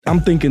I'm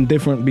thinking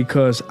different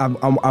because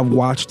I've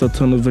watched a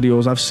ton of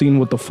videos. I've seen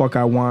what the fuck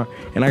I want,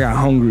 and I got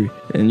hungry.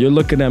 And you're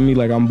looking at me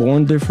like I'm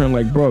born different.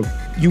 Like, bro,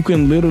 you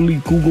can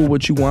literally Google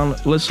what you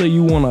want. Let's say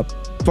you want a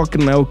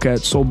fucking Hellcat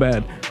so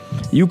bad.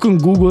 You can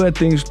Google that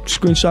thing,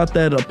 screenshot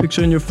that, a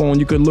picture in your phone.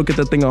 You could look at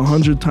that thing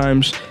 100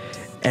 times,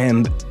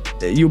 and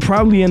you'll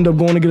probably end up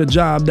going to get a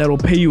job that'll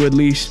pay you at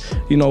least,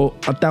 $1,000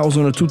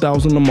 or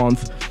 $2,000 a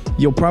month.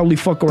 You'll probably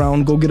fuck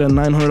around, go get a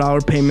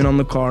 $900 payment on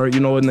the car,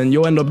 and then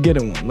you'll end up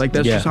getting one. Like,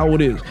 that's just how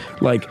it is.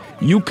 Like,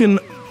 you can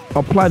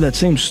apply that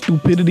same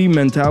stupidity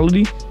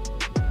mentality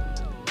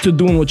to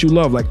doing what you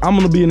love. Like, I'm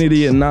going to be an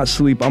idiot and not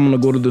sleep. I'm going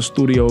to go to the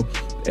studio,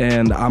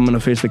 and I'm going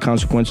to face the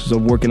consequences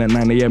of working at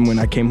 9 a.m. when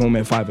I came home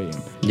at 5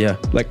 a.m. Yeah.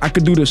 Like, I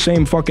could do the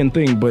same fucking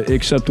thing, but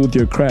except with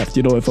your craft.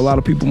 If a lot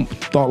of people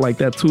thought like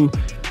that too,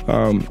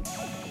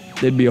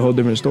 it'd be a whole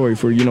different story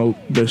for,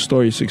 the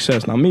story of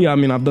success. Now, me,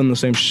 I've done the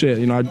same shit.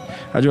 I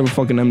drove a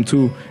fucking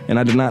M2, and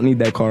I did not need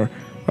that car.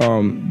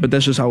 But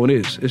that's just how it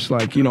is. It's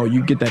like,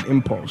 you get that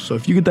impulse. So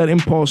if you get that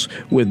impulse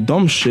with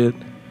dumb shit,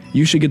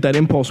 you should get that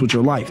impulse with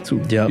your life,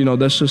 too. Yep.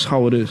 That's just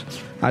how it is,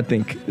 I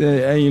think.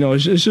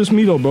 It's just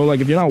me, though, bro. Like,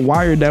 if you're not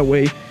wired that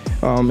way,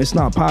 it's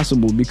not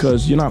possible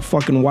because you're not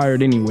fucking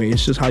wired anyway.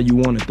 It's just how you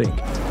want to think.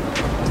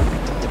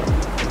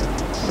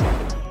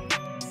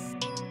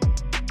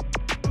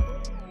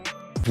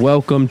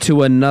 Welcome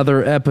to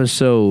another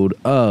episode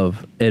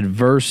of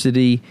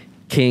Adversity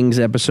Kings,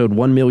 episode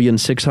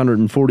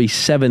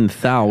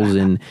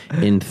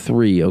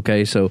 1,647,003.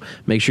 Okay, so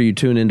make sure you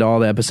tune into all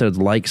the episodes,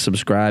 like,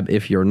 subscribe.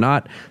 If you're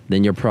not,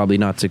 then you're probably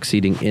not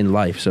succeeding in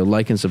life. So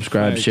like and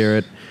subscribe, share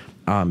it.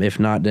 If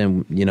not,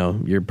 then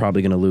you're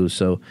probably gonna lose.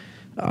 So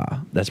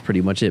that's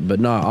pretty much it. But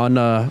no,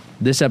 on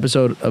this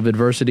episode of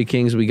Adversity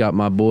Kings, we got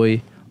my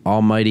boy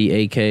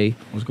Almighty AK.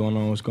 What's going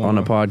on?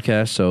 The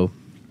podcast. So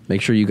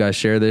make sure you guys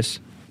share this.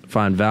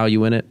 Find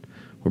value in it.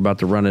 We're about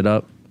to run it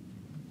up.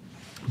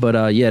 But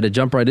to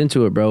jump right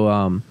into it,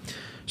 bro.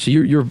 So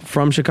you're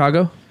from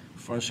Chicago?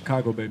 From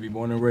Chicago, baby.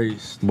 Born and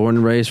raised. Born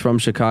and raised from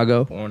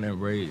Chicago. Born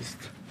and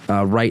raised.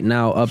 Right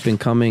now, up and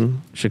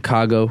coming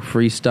Chicago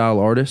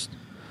freestyle artist.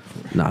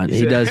 Nah,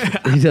 he does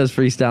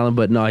freestyling,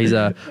 but no, he's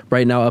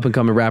right now up and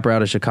coming rapper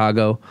out of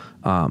Chicago.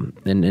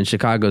 And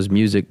Chicago's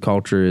music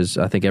culture is,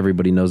 I think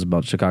everybody knows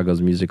about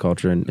Chicago's music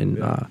culture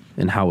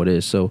and how it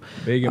is. So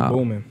big and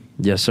booming.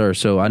 Yes, sir.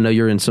 So I know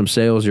you're in some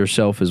sales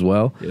yourself as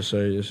well. Yes,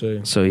 sir.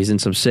 So he's in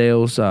some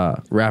sales,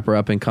 rapper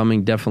up and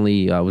coming.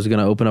 Definitely was going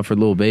to open up for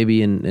Lil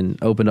Baby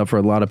and open up for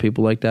a lot of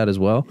people like that as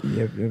well.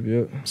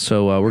 Yep.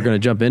 So we're going to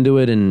jump into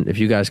it. And if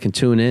you guys can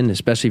tune in,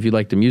 especially if you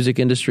like the music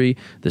industry,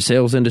 the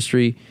sales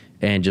industry,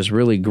 and just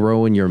really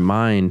growing your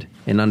mind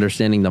and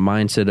understanding the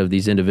mindset of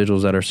these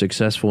individuals that are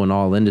successful in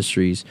all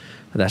industries.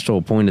 That's the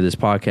whole point of this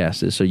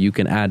podcast, is so you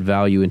can add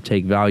value and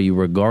take value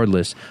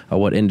regardless of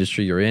what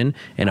industry you're in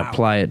and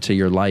apply it to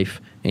your life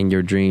and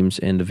your dreams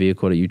and the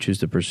vehicle that you choose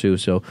to pursue.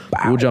 So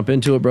we'll jump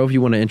into it, bro. If you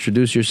want to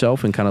introduce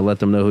yourself and kind of let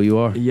them know who you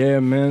are.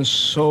 Yeah, man.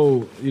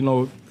 So,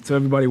 to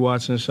everybody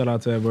watching, shout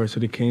out to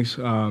Adversity Kings.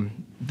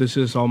 This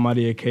is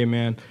Almighty AK,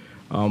 man.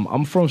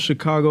 I'm from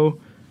Chicago,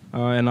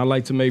 and I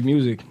like to make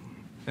music.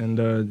 And,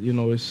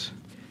 it's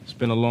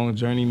been a long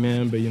journey,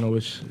 man, but,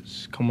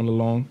 it's coming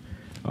along.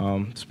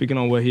 Speaking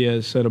on what he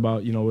has said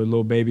about, with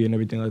Lil Baby and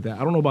everything like that.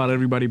 I don't know about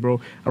everybody, bro.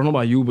 I don't know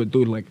about you, but,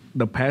 dude, like,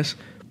 the past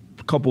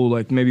couple,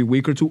 like, maybe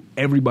week or two,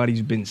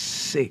 everybody's been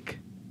sick.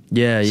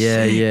 Yeah.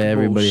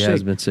 Everybody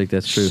has been sick.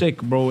 That's true.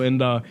 Sick, bro.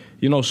 And,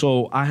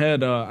 so I had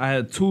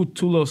two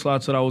little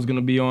slots that I was going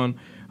to be on.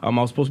 I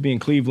was supposed to be in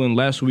Cleveland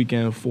last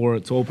weekend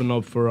to open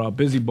up for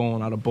Busy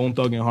Bone out of Bone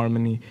Thug and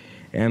Harmony.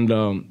 And,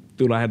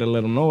 dude, I had to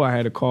let them know. I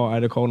had to call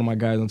one of my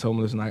guys and tell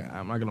them, listen,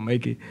 I'm not going to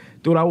make it.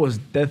 Dude, I was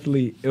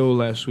deathly ill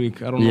last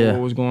week. I don't know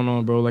what was going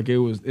on, bro. Like,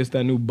 it's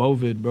that new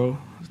Bovid, bro.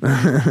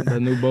 That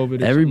new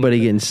Bovid.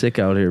 Everybody getting sick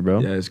out here, bro.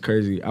 Yeah, it's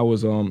crazy. I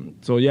was, I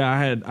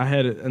had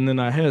it. And then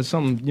I had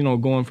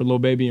something, going for Lil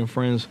Baby and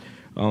friends.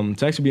 To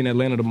actually be in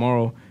Atlanta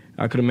tomorrow,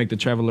 I couldn't make the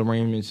travel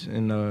arrangements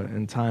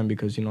in time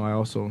because, I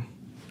also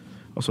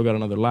got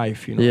another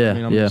life,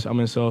 I'm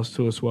in sales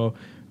too as well.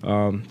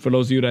 For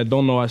those of you that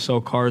don't know, I sell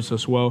cars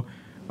as well.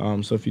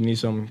 So if you need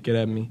something, get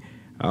at me.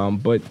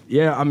 But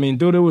yeah,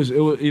 dude, it was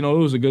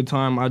a good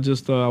time. I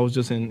was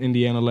just in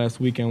Indiana last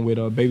weekend with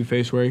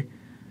Babyface Ray,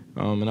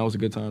 and that was a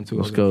good time too.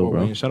 Let's go,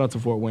 bro. Wayne. Shout out to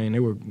Fort Wayne. They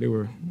were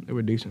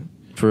decent.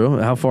 For real?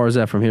 How far is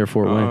that from here,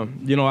 Fort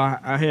Wayne?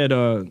 I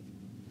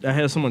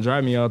had someone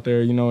drive me out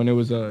there, and it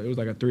was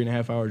like a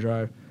 3.5 hour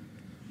drive.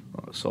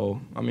 So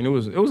it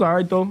was all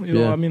right though.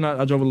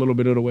 I drove a little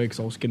bit of the way because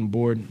I was getting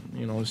bored.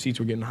 The seats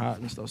were getting hot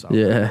and stuff. So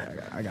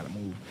I gotta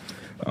move.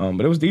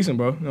 But it was decent,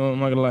 bro. I'm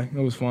not gonna lie,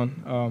 it was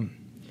fun.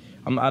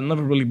 I've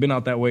never really been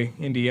out that way,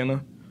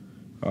 Indiana.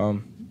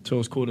 So it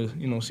was cool to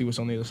see what's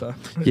on the other side.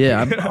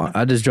 Yeah,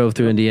 I just drove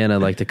through Indiana,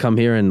 like to come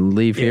here and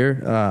leave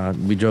here.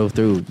 We drove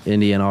through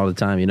Indiana all the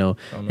time,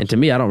 And to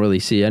me, I don't really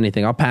see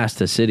anything. I'll pass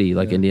the city,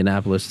 like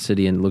Indianapolis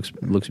City, and it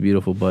looks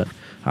beautiful, but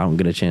I don't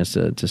get a chance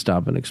to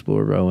stop and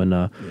explore, bro. And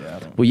bro.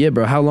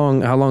 How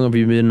long have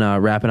you been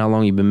rapping? How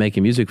long have you been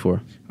making music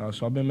for?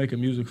 So I've been making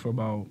music for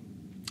about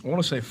I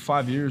want to say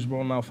 5 years,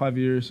 bro. Now 5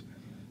 years.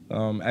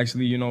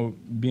 Actually, you know,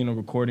 being a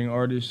recording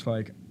artist,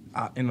 like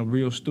in a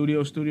real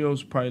studios,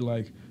 probably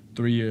like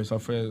 3 years.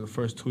 For the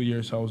first 2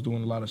 years, I was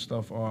doing a lot of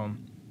stuff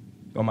on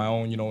my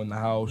own, you know, in the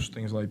house,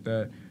 things like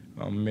that.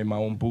 Made my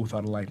own booth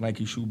out of like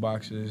Nike shoe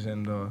boxes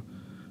and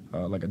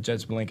like a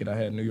Jets blanket. I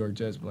had New York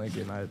Jets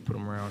blanket, and I had put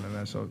them around and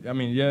that. So I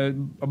mean, yeah,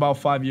 about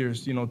 5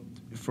 years, you know,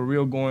 for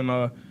real, going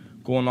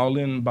all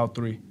in about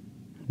 3.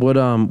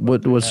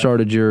 What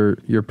started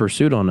your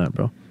pursuit on that,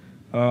 bro?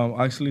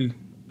 I actually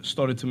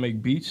started to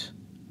make beats.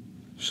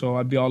 So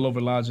I'd be all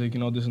over Logic, you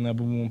know, this and that,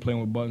 boom, boom,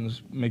 playing with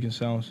buttons, making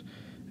sounds,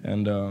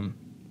 and I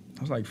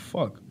was like,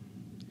 fuck,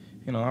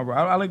 you know,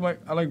 I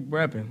like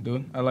rapping,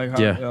 dude. I like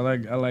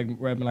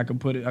rapping. I could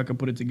put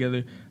it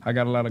together. I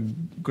got a lot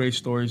of great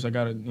stories. I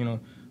got a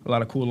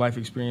lot of cool life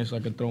experience I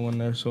could throw in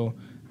there. So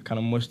I kind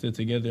of mushed it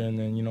together, and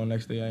then, you know,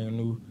 next day I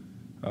knew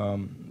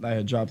I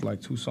had dropped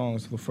like 2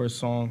 songs. The first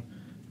song,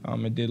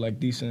 it did like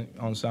decent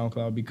on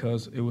SoundCloud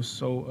because it was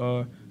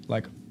so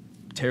like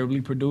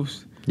terribly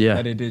produced. Yeah.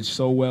 That it did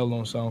so well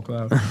on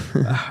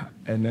SoundCloud.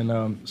 And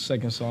then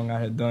second song I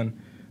had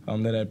done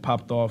that had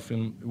popped off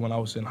when I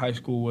was in high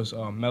school was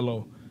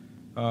Mellow.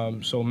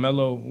 So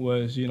Mellow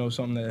was, you know,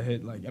 something that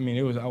hit like, I mean,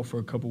 it was out for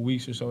a couple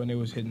weeks or so, and it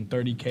was hitting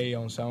 30K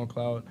on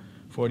SoundCloud,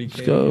 40K.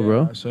 Let's go,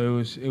 bro. So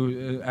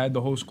I had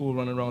the whole school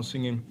running around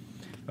singing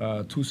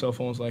 2 cell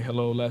phones like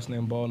hello, last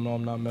name Ball, no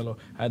I'm not Mellow.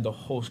 I had the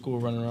whole school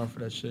running around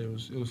for that shit.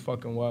 It was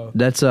fucking wild.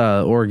 That's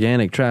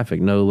organic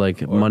traffic, no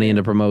like money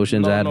into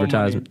promotions,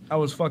 advertisement. No, I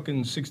was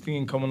fucking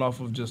 16 coming off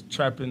of just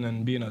trapping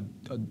and being a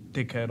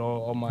dickhead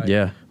all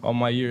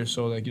my years.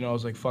 So like, you know, I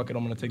was like, fuck it,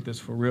 I'm gonna take this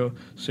for real,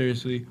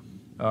 seriously,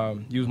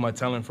 use my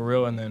talent for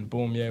real, and then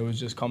boom, yeah, it was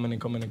just coming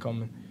and coming and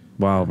coming.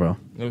 Wow, bro.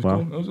 It was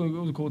cool. It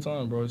was a cool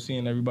time, bro.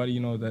 Seeing everybody, you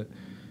know, that,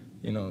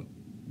 you know,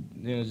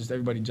 just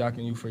everybody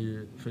jocking you for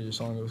your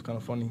song. It was kind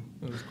of funny.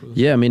 It was cool.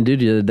 Yeah, I mean,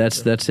 dude,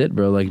 that's it,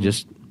 bro. Like,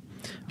 just,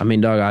 I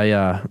mean, dog,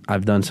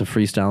 I've done some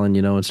freestyling,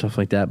 you know, and stuff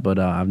like that, but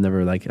I've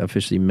never like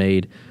officially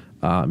made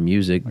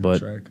music.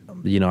 Like, but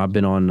you know, I've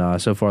been on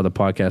so far the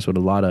podcast with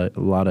a lot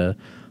of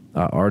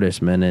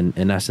artists, man,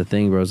 and that's the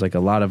thing, bro. It's like a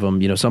lot of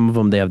them, you know, some of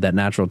them they have that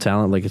natural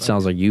talent, like it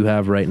sounds like you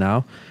have right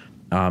now,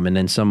 and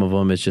then some of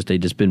them it's just they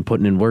just been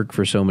putting in work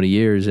for so many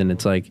years, and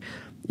it's like.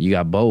 You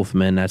got both,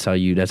 man. That's how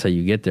you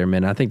get there,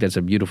 man. I think that's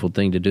a beautiful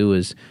thing to do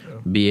is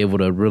be able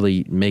to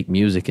really make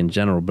music in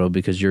general, bro,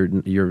 because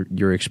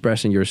you're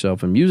expressing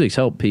yourself, and music's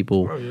helped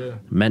people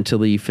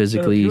mentally,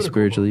 physically,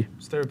 spiritually. Bro.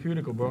 It's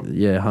therapeutical, bro.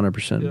 Yeah,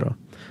 100%, bro.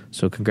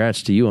 So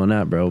congrats to you on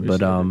that, bro.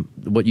 But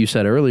what you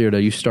said earlier, though,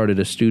 you started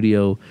a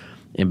studio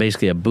and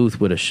basically a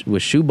booth with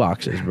shoe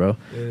boxes, bro.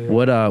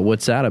 Yeah.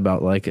 What's that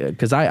about? Like,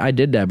 because I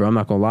did that, bro. I'm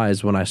not gonna lie.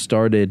 Is when I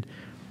started.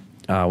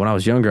 When I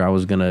was younger, I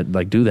was gonna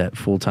like do that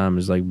full time,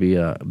 as like be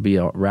a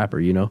rapper,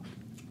 you know.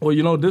 Well,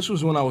 you know, this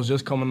was when I was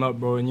just coming up,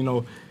 bro, and you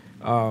know,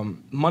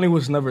 money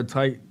was never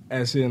tight,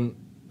 as in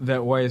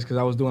that way, is because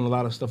I was doing a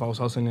lot of stuff. I was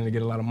hustling to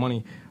get a lot of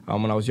money.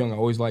 When I was young, I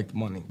always liked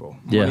money, bro.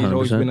 Money's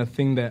always been a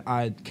thing that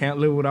I can't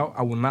live without.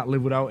 I will not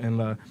live without,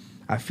 and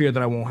I fear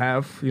that I won't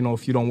have, you know,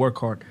 if you don't work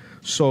hard.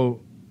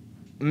 So,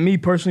 me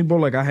personally, bro,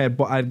 like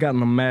I'd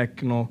gotten a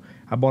Mac, you know,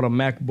 I bought a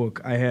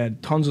MacBook. I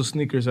had tons of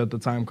sneakers at the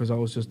time because I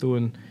was just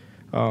doing.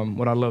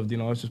 What I loved, you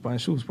know, I was just buying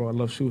shoes, bro. I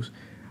love shoes.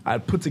 I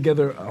put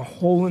together a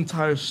whole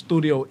entire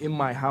studio in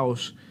my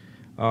house,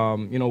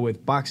 you know,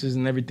 with boxes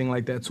and everything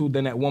like that too.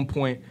 Then at one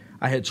point,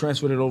 I had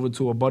transferred it over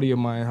to a buddy of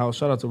mine house.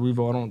 Shout out to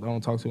Revo. I don't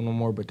talk to him no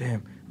more, but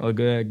damn,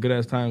 good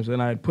ass times. And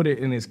I had put it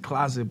in his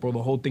closet, bro.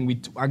 The whole thing.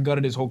 I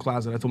gutted his whole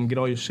closet. I told him, get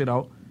all your shit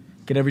out,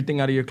 get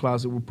everything out of your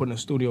closet. We're putting a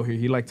studio here.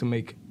 He liked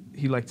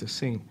to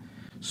sing,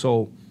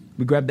 so.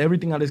 We grabbed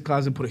everything out of his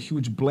closet, put a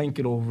huge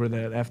blanket over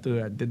that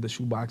after I did the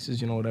shoe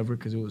boxes, you know, whatever,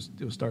 because it was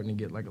starting to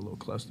get like a little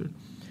clustered.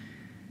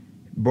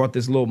 Brought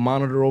this little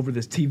monitor over,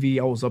 this TV.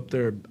 I was up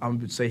there. I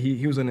would say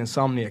he was an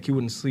insomniac. He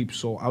wouldn't sleep,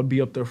 so I'd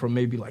be up there from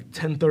maybe like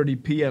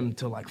 10:30 p.m.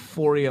 to like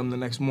 4 a.m. the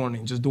next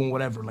morning, just doing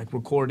whatever, like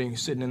recording,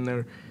 sitting in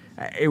there.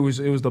 It was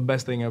the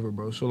best thing ever,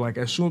 bro. So like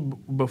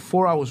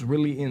before I was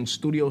really in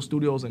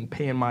studios and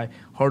paying my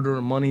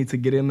hard-earned money to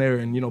get in there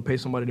and, you know, pay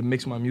somebody to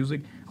mix my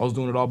music, I was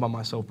doing it all by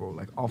myself, bro,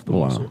 like off the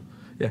muscle.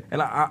 Yeah,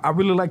 and I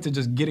really like to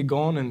just get it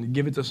going and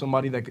give it to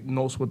somebody that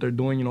knows what they're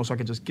doing, you know, so I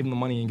can just give them the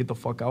money and get the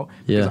fuck out.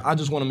 Because I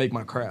just want to make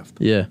my craft.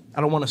 Yeah.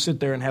 I don't want to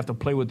sit there and have to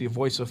play with the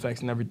voice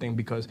effects and everything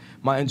because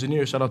my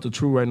engineer, shout out to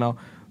True right now,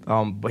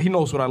 but he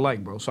knows what I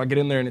like, bro. So I get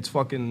in there and it's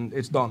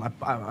done.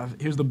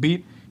 Here's the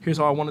beat. Here's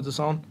how I want it to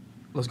sound.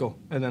 Let's go.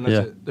 And then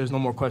that's it. There's no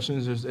more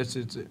questions.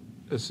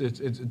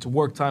 It's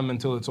work time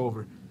until it's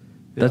over.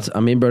 Yeah. That's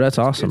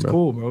awesome, it's bro.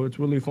 Cool, bro. It's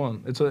really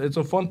fun. It's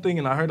a fun thing,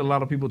 and I heard a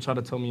lot of people try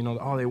to tell me, you know,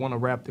 oh, they want to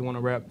rap,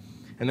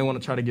 and they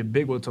want to try to get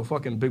big. Well, it's a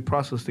fucking big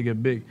process to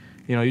get big.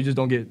 You know, you just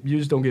don't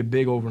get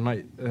big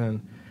overnight.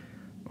 And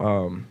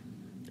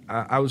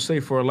I would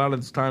say for a lot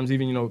of the times,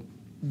 even, you know,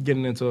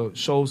 getting into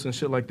shows and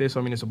shit like this,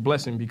 I mean, it's a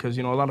blessing because,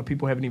 you know, a lot of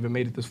people haven't even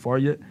made it this far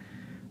yet.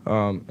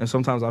 And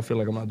sometimes I feel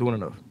like I'm not doing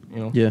enough, you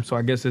know? Yeah. So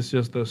I guess it's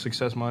just the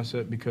success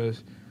mindset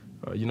because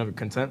you're never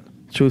content.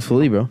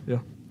 Truthfully, bro. Yeah.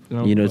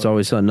 it's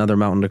always another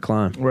mountain to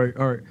climb. Right,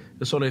 all right.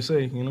 That's what they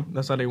say,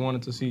 That's how they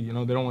wanted to see, They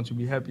don't want you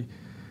to be happy.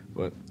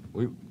 But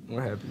we're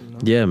happy,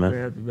 Yeah, man.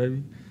 We're happy,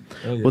 baby.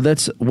 Yeah. Well,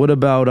 what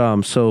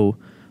about, so,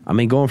 I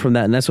mean, going from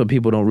that, and that's what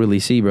people don't really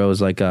see, bro,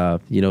 is like,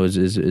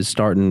 is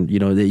starting,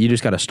 you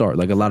just got to start.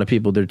 Like a lot of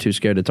people, they're too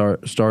scared to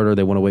start, or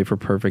they want to wait for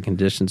perfect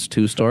conditions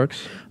to start.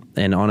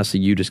 And honestly,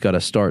 you just got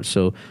to start.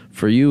 So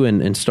for you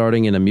and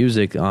starting in the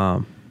music,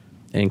 and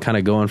kind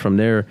of going from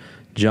there,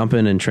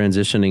 jumping and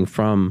transitioning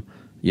from,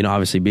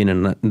 obviously being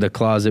in the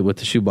closet with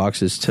the shoe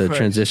boxes to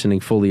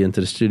transitioning fully into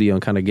the studio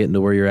and kind of getting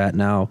to where you're at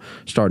now,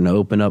 starting to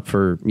open up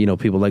for,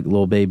 people like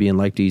Lil Baby and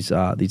like these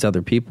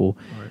other people.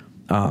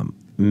 Right.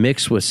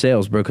 Mixed with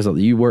sales, bro, because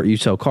you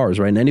sell cars,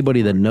 right? And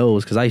anybody that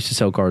knows, because I used to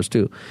sell cars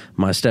too.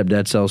 My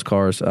stepdad sells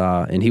cars,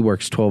 and he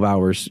works 12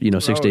 hours,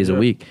 6 days a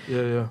week.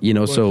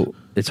 Yeah. So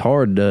it's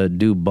hard to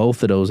do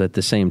both of those at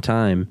the same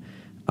time.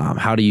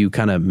 How do you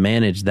kind of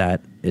manage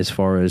that as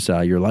far as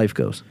your life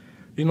goes?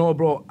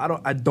 Bro,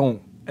 I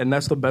don't. And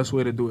that's the best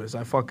way to do it. Is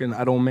I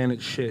don't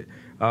manage shit.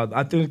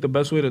 I think the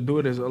best way to do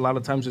it is a lot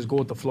of times just go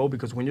with the flow,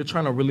 because when you're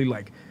trying to really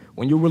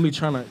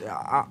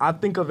I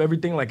think of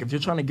everything like if you're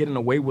trying to get in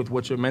the way with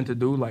what you're meant to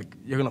do, like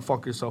you're going to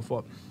fuck yourself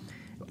up.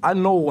 I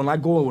know when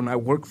I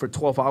work for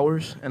 12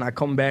 hours and I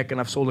come back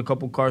and I've sold a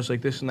couple cars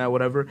like this and that,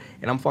 whatever,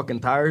 and I'm fucking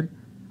tired,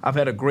 I've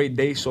had a great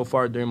day so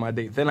far during my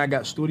day. Then I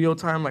got studio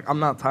time. Like, I'm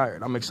not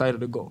tired. I'm excited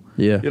to go.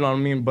 Yeah. You know what I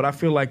mean? But I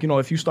feel like,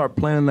 if you start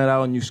planning that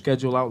out and you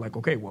schedule out, like,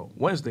 okay, well,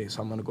 Wednesdays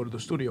I'm going to go to the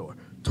studio. Or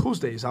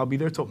Tuesdays I'll be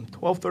there till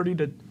 12:30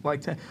 to,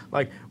 like, 10.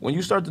 Like, when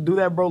you start to do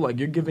that, bro, like,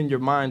 you're giving your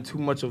mind too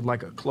much of,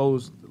 like,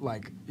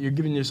 you're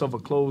giving yourself a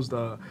closed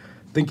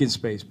thinking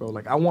space, bro.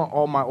 Like, I want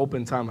all my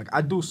open time. Like,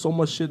 I do so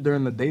much shit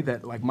during the day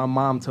that, like, my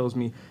mom tells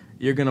me,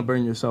 you're going to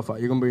burn yourself out.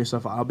 You're going to burn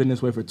yourself out. I've been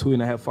this way for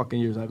 2.5 fucking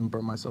years. I haven't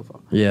burned myself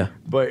out. Yeah.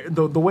 But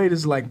the way it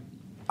is, like,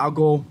 I'll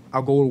go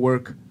to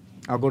work.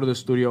 I'll go to the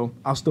studio.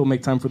 I'll still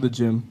make time for the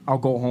gym. I'll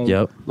go home.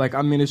 Yep. Like,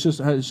 I mean, it's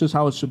just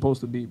how it's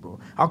supposed to be, bro.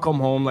 I'll come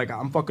home. Like,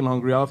 I'm fucking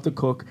hungry. I'll have to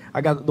cook.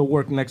 I got the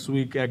work next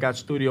week. I got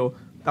studio.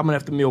 I'm going to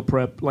have to meal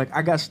prep. Like,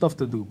 I got stuff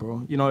to do,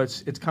 bro.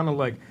 It's kind of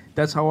like,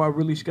 that's how I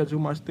really schedule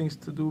my things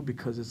to do,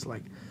 because it's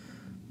like,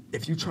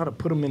 if you try to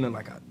put them in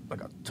like a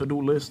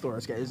to-do list, or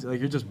it's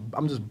like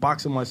I'm just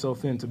boxing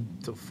myself in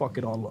to fuck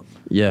it all up.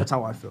 Yeah. That's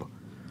how I feel.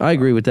 I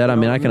agree with that. I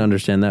mean, I can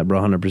understand that,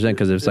 bro, 100%,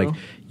 because it's like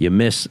you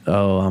miss,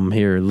 I'm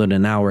here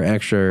an hour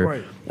extra.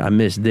 Right. I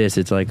missed this.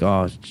 It's like,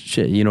 oh,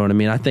 shit, you know what I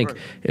mean? I think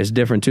it's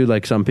different, too,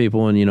 like some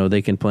people, and,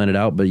 they can plan it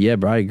out. But, yeah,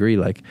 bro, I agree.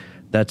 Like,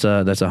 that's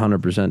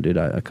 100%, dude.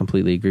 I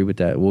completely agree with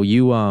that. Well,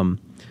 you,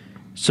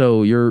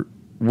 so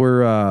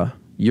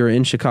you're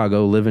in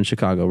Chicago, live in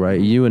Chicago, right?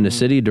 Are you in the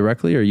city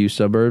directly, or are you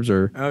suburbs,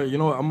 or?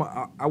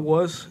 I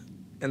was,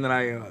 and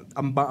then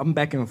I'm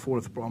back and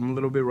forth, bro. I'm a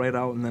little bit right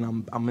out, and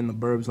then I'm in the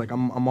burbs. Like,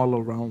 I'm all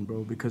around,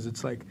 bro, because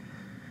it's like,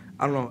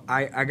 I don't know.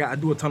 I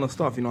do a ton of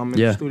stuff. I'm in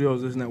the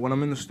studios, isn't it? When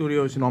I'm in the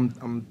studios,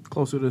 I'm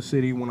closer to the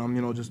city. When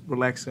I'm, just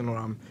relaxing, or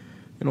I'm,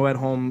 at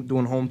home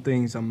doing home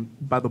things, I'm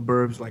by the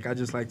burbs. Like,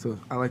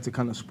 I like to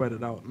kind of spread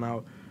it out.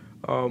 Now,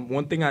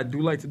 one thing I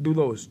do like to do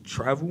though is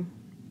travel.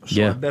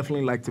 So I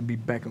definitely like to be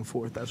back and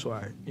forth. That's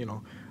why,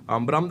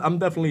 but I'm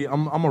definitely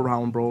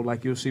around, bro.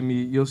 Like, you'll see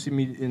me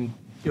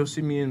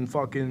in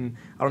fucking,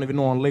 I don't even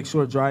know, on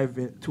Lakeshore Drive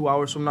 2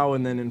 hours from now,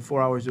 and then in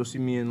 4 hours you'll see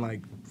me in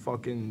like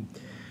fucking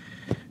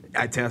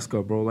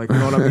Itasca, bro. Like, you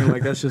know what I mean?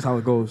 Like, that's just how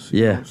it goes.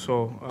 Yeah.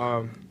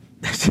 So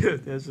that's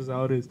just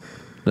how it is.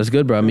 That's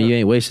good, bro. I mean, you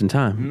ain't wasting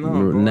time. No,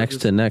 bro, next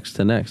to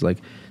next. Like,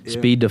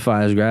 speed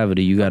defies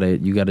gravity. You gotta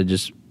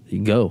just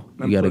go.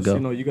 You gotta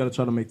go. You gotta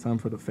try to make time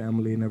for the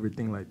family and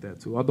everything like that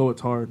too. Although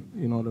it's hard,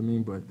 you know what I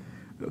mean. But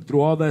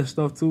through all that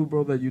stuff too,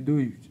 bro, that you do,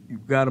 you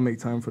gotta make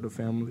time for the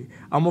family.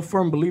 I'm a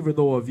firm believer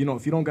though of,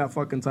 if you don't got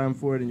fucking time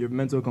for it and your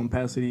mental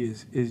capacity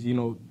is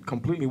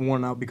completely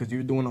worn out because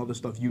you're doing all the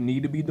stuff you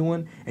need to be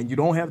doing and you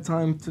don't have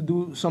time to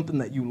do something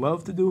that you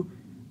love to do,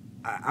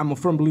 I'm a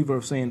firm believer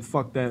of saying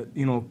fuck that.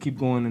 Keep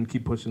going and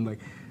keep pushing. Like,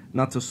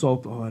 not to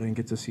sulk, I didn't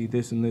get to see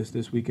this and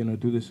this weekend or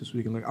do this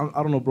weekend. Like,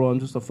 I don't know, bro. I'm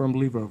just a firm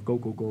believer of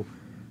go.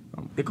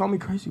 They call me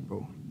crazy,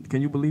 bro.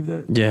 Can you believe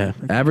that? Yeah,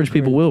 average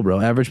people will,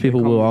 bro. Average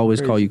people will always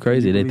call you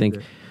crazy. They think,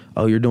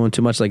 oh, you're doing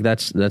too much. Like,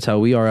 that's how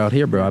we are out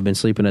here, bro. I've been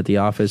sleeping at the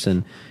office,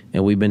 and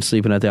we've been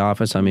sleeping at the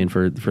office, I mean,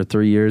 for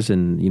 3 years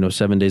and,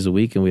 7 days a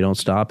week, and we don't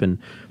stop. And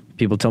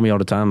people tell me all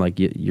the time, like,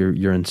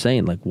 you're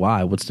insane. Like,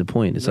 why? What's the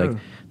point? It's like,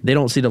 they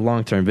don't see the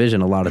long-term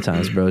vision a lot of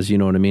times, bros. You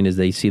know what I mean? Is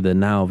they see the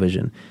now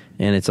vision.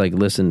 And it's like,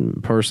 listen,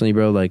 personally,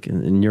 bro, like,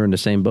 and you're in the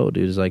same boat,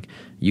 dude. It's like,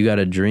 you got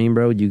a dream,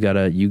 bro. You got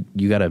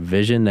a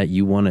vision that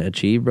you want to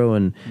achieve, bro.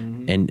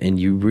 And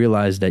you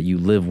realize that you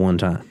live one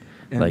time.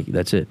 And, like,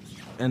 that's it.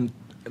 And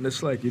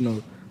it's like,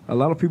 a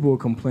lot of people will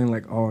complain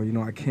like, oh,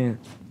 I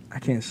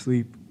can't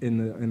sleep in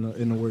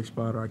the work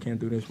spot, or I can't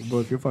do this. But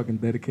if you're fucking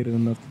dedicated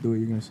enough to do it,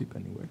 you're gonna sleep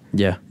anyway.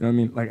 Yeah. You know what I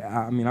mean? Like,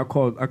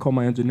 I call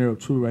my engineer up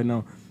True right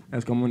now.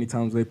 Ask how many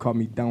times they've caught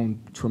me down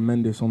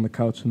tremendous on the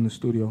couch in the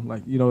studio.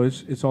 Like,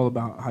 it's all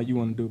about how you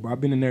want to do. But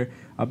I've been in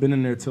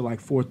there till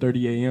like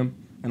 4:30 a.m.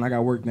 and I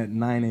got work at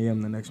 9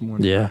 a.m. the next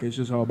morning. Yeah. Like, it's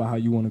just all about how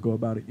you want to go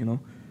about it, you know?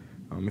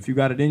 If you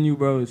got it in you,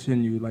 bro, it's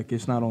in you. Like,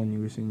 it's not on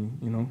you, it's in you,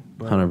 you know?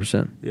 But,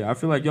 100%. yeah, I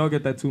feel like y'all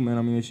get that too, man.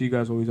 I mean, I see you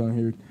guys always on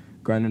here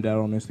grinding that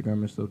on Instagram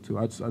and stuff, too.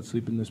 I'd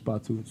sleep in this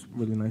spot, too. It's a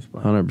really nice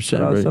spot. 100%.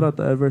 Shout out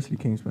to Adversity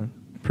Kings, man.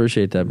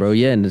 Appreciate that, bro.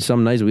 Yeah, and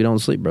some nights we don't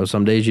sleep, bro.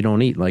 Some days you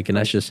don't eat. Like, and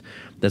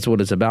that's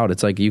what it's about.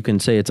 It's like you can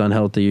say it's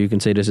unhealthy, you can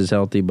say this is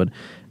healthy, but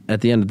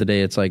at the end of the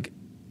day, it's like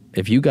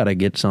if you got to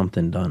get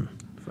something done,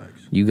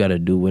 Facts. you got to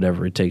do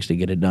whatever it takes to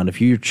get it done. If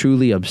you're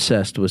truly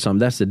obsessed with something,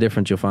 that's the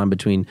difference you'll find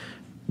between,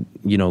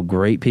 you know,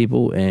 great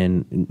people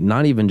and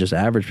not even just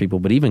average people,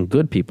 but even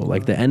good people.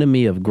 Like, the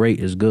enemy of great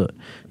is good.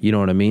 You know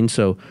what I mean?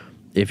 So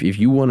if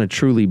you want to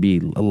truly be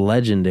a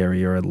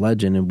legendary or a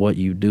legend in what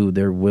you do,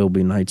 there will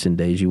be nights and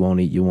days you won't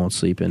eat, you won't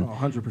sleep. And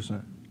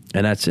 100%.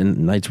 And that's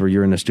in nights where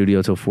you're in the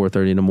studio till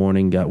 4:30 in the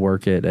morning, got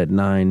work at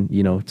 9,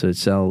 you know, to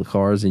sell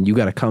cars, and you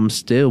got to come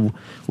still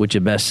with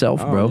your best self,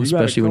 bro.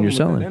 Especially when you're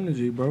selling. That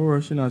energy, bro. Or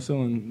else you're not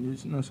selling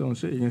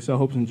shit. You're gonna sell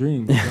hopes and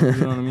dreams. You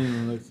know what I mean?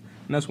 And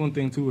that's one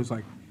thing too. Is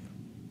like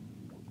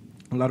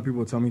a lot of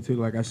people tell me too.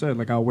 Like I said,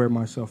 like I'll wear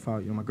myself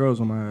out. You know, my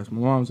girl's on my ass,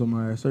 my mom's on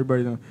my ass.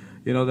 Everybody,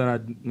 you know that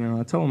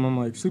I tell them I'm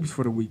like sleep's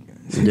for the weekend.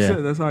 Yeah.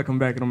 That's how I come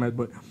back and I'm at,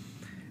 but.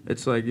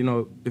 It's like, you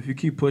know, if you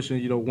keep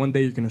pushing, you know, one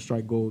day you're going to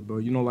strike gold, bro.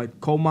 You know, like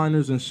coal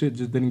miners and shit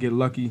just didn't get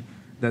lucky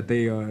that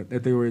they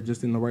were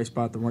just in the right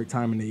spot at the right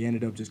time and they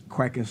ended up just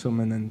cracking some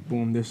and then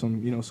boom, there's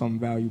some, you know, something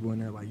valuable in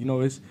there. Like, you know,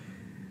 it's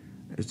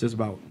just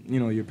about, you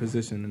know, your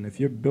position. And if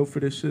you're built for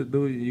this shit,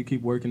 dude, you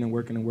keep working and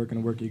working and working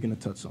and working, you're going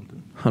to touch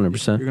something.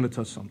 100%. You're going to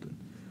touch something.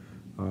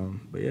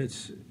 But yeah,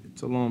 it's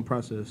a long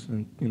process.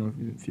 And, you know,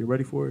 if you're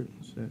ready for it,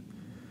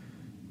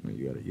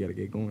 you got to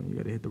get going. You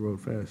got to hit the road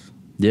fast.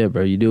 Yeah,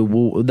 bro, you do.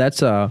 Well, that's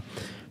so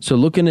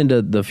looking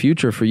into the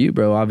future for you,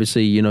 bro.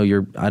 Obviously, you know,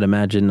 I'd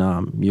imagine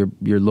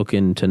you're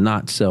looking to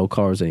not sell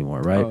cars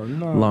anymore, right?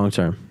 No. Long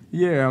term.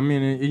 Yeah, I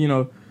mean, you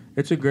know,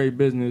 it's a great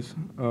business.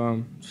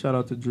 Shout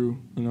out to Drew,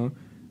 you know,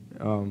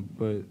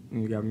 but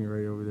you got me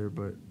right over there.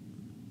 But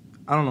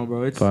I don't know,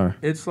 bro.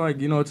 It's like,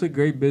 you know, it's a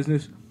great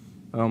business,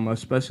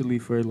 especially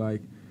for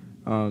like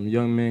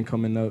young men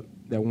coming up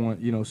that want,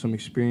 you know, some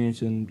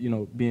experience and, you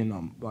know,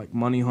 being like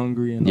money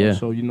hungry and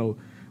also, you know,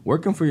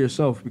 working for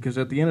yourself, because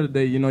at the end of the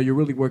day, you know, you're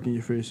really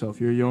working for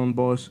yourself. You're your own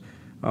boss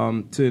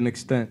to an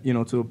extent, you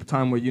know, to a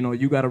time where, you know,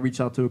 you got to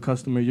reach out to a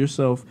customer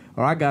yourself,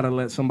 or I got to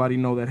let somebody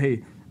know that,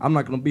 hey, I'm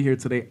not going to be here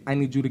today. I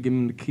need you to give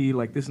me the key.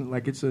 Like, this is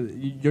like,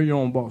 you're your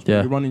own boss.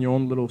 Yeah. You're running your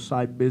own little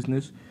side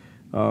business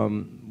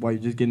while you're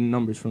just getting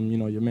numbers from, you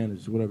know, your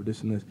managers, whatever,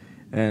 this and this.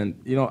 And,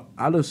 you know,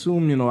 I'd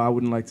assume, you know, I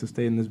wouldn't like to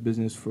stay in this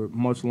business for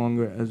much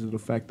longer as of the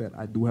fact that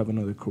I do have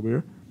another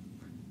career.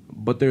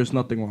 But there's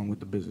nothing wrong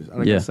with the business.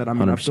 Like I said, I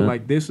mean, 100%. I feel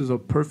like this is a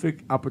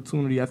perfect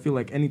opportunity. I feel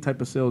like any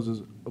type of sales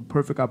is a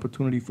perfect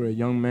opportunity for a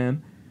young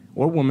man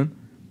or woman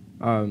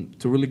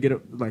to really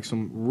get like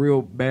some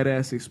real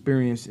badass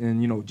experience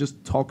and, you know,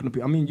 just talking to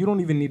people. I mean, you don't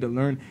even need to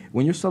learn.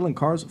 When you're selling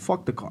cars,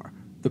 fuck the car.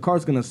 The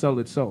car's going to sell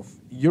itself.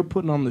 You're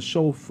putting on the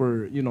show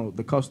for, you know,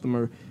 the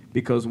customer,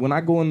 because when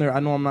I go in there, I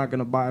know I'm not going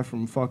to buy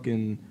from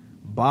fucking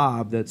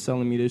Bob that's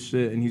selling me this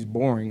shit and he's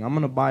boring. I'm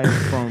going to buy it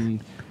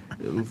from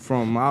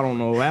I don't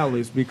know,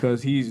 Alex,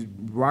 because he's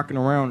rocking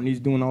around and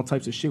he's doing all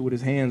types of shit with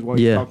his hands while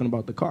he's talking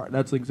about the car.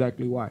 That's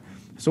exactly why.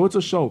 So it's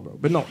a show, bro.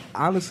 But no,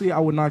 honestly, I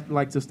would not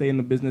like to stay in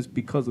the business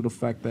because of the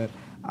fact that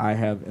I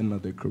have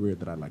another career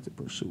that I'd like to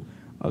pursue.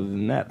 Other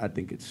than that, I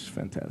think it's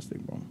fantastic,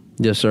 bro.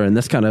 Yes, sir. And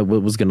that's kind of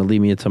what was going to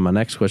lead me into my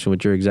next question,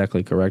 which you're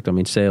exactly correct. I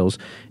mean, sales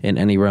in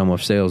any realm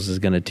of sales is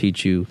going to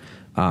teach you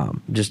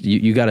just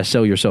you got to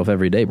sell yourself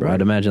every day, bro. Right.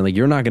 I'd imagine like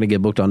you're not going to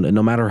get booked on,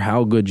 no matter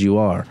how good you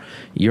are,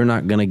 you're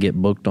not going to get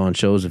booked on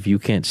shows if you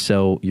can't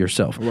sell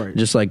yourself. Right.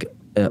 Just like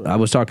I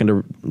was talking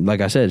to, like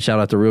I said, shout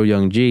out to Real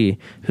Young G,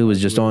 who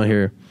was just on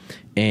here,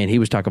 and he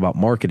was talking about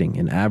marketing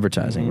and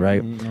advertising,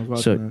 right?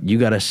 So you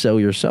got to sell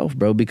yourself,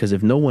 bro, because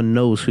if no one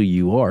knows who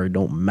you are, it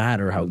don't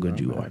matter how good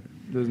you are.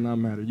 It does not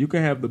matter. You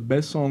can have the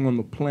best song on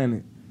the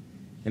planet,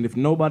 and if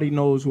nobody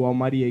knows who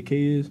Almighty AK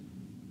is,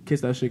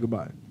 kiss that shit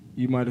goodbye.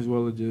 You might as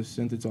well have just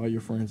sent it to all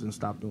your friends and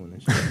stopped doing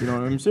this shit. You know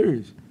what I'm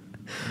serious.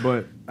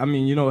 But, I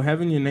mean, you know,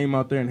 having your name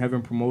out there and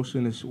having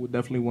promotion is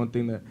definitely one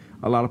thing that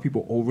a lot of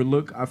people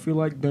overlook, I feel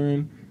like,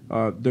 during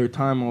their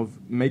time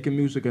of making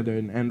music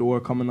and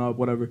or coming up,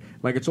 whatever.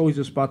 Like, it's always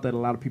a spot that a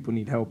lot of people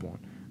need help on.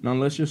 Now,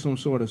 unless you're some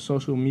sort of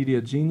social media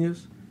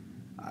genius,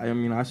 I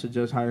mean, I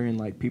suggest hiring,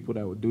 like, people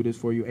that would do this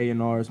for you,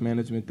 A&Rs,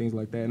 management, things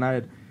like that. And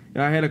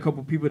I had a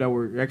couple people that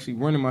were actually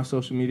running my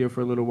social media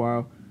for a little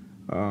while.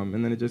 And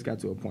then it just got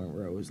to a point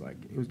where it was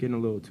getting a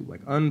little too like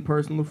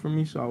unpersonal for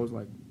me. So I was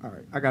like, all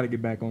right, I got to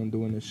get back on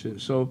doing this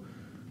shit. So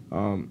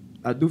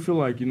I do feel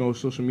like, you know,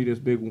 social media is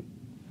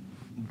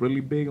really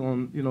big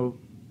on, you know,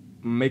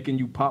 making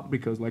you pop,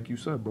 because like you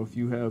said, bro, if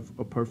you have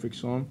a perfect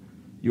song,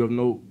 you have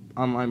no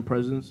online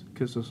presence,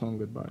 kiss the song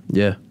goodbye.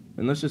 Yeah.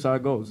 And that's just how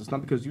it goes. It's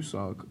not because you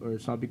suck, or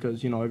it's not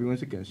because, you know,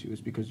 everyone's against you. It's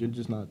because you're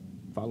just not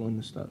following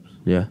the steps.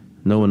 Yeah.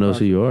 No one knows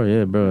who you are.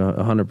 Yeah, bro,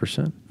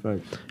 100%.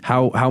 Facts.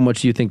 How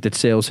much do you think that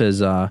sales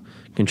has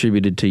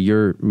contributed to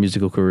your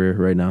musical career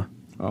right now?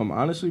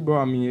 Honestly, bro,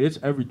 I mean, it's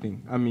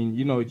everything. I mean,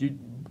 you know, you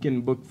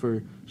getting booked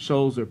for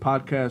shows or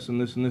podcasts and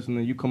this and this, and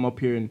then you come up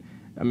here and,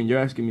 I mean, you're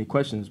asking me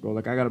questions, bro.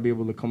 Like, I gotta be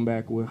able to come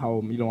back with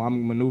how, you know,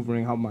 I'm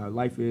maneuvering, how my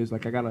life is.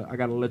 Like, I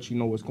gotta let you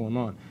know what's going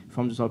on. If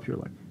I'm just up here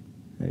like,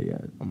 hey, yeah,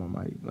 I'm on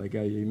my, like,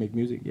 yeah, you make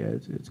music, yeah,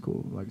 it's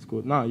cool, like, it's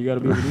cool. Nah, you gotta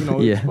be able to, you know,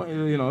 Yeah. it's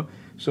funny, you know.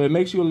 So it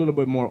makes you a little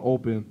bit more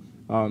open.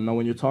 Now,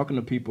 when you're talking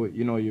to people,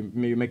 you know, you're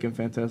making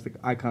fantastic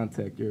eye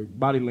contact. Your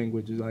body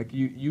language is like,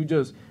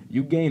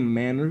 you gain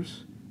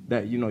manners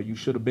that, you know, you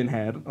should have been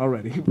had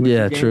already. But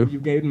Yeah, true. true. You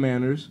gain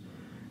manners,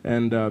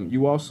 and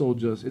you also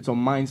just, it's a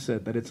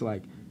mindset that it's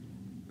like,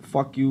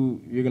 fuck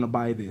you, you're gonna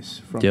buy this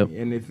from Yep. me.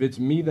 And if it's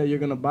me that you're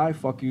gonna buy,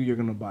 fuck you, you're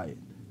gonna buy it.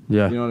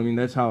 Yeah. You know what I mean?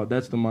 That's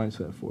the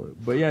mindset for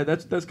it. But yeah,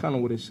 that's kind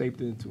of what it's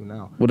shaped into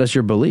now. Well, that's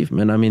your belief,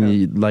 man. I mean,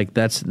 Yeah. like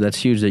that's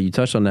huge that you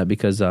touched on that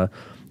because,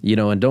 you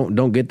know, and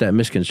don't get that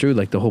misconstrued.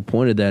 Like the whole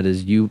point of that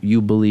is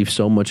you believe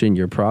so much in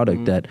your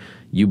product that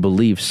you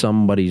believe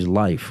somebody's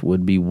life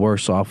would be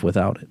worse off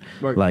without it.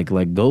 Right.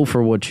 Like go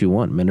for what you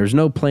want, man. There's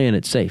no playing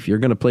it safe. You're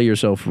gonna play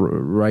yourself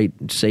right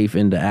safe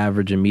into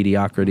average and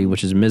mediocrity,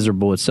 which is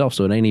miserable itself.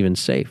 So it ain't even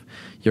safe.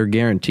 You're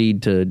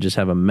guaranteed to just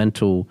have a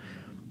mental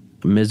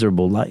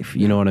miserable life,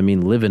 you know what I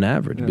mean, live in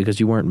average because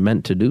you weren't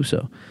meant to do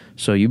so.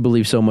 So you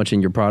believe so much in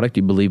your product,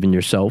 you believe in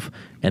yourself,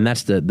 and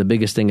that's the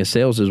biggest thing of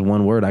sales is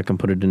one word I can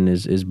put it in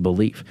is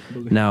belief.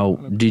 Now,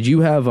 did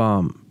you have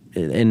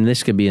and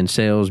this could be in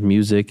sales,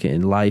 music,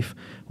 and life,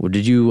 or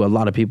did you, a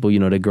lot of people, you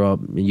know, they grow up,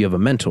 you have a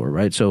mentor,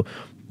 right? So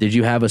did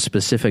you have a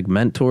specific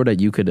mentor that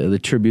you could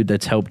attribute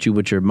that's helped you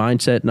with your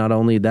mindset, not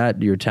only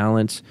that, your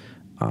talents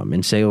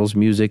in sales,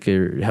 music,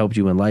 or helped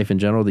you in life in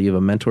general, that you have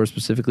a mentor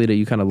specifically that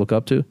you kind of look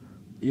up to?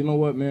 You know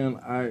what, man?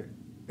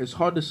 It's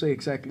hard to say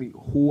exactly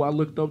who I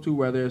looked up to,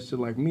 whether it's to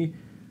like me.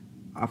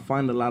 I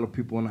find a lot of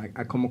people, and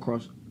I come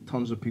across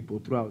tons of people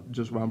throughout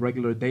just my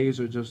regular days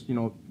or just, you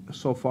know,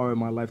 so far in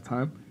my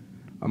lifetime.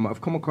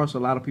 I've come across a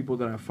lot of people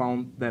that I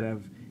found that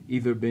have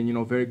either been, you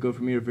know, very good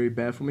for me or very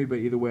bad for me, but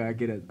either way I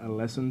get a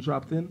lesson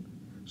dropped in.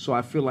 So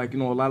I feel like, you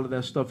know, a lot of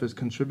that stuff has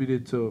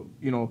contributed to,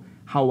 you know,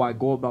 how I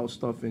go about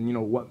stuff and, you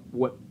know,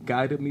 what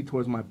guided me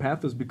towards my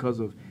path is because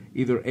of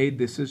either A,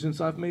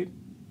 decisions I've made,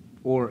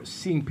 or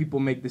seeing people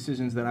make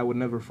decisions that I would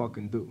never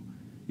fucking do.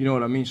 You know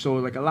what I mean? So,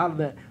 like, a lot of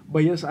that.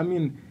 But, yes, I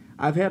mean,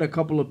 I've had a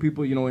couple of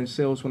people, you know, in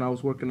sales when I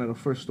was working at a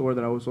first store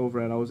that I was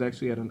over at. I was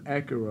actually at an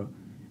Acura.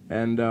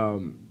 And,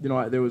 you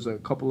know, there was a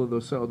couple of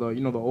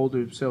the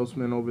older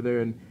salesmen over there.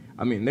 And,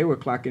 I mean, they were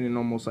clocking in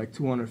almost like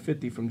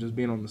 250 from just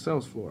being on the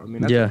sales floor. I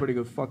mean, that's a pretty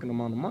good fucking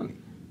amount of money.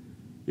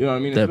 You know what I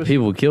mean? That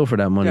people would kill for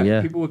that money,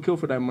 yeah. People would kill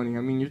for that money.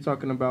 I mean, you're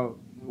talking about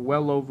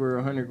well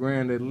over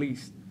 $100,000 at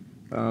least.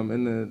 And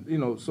then, you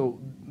know, so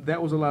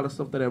that was a lot of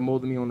stuff that had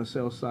molded me on the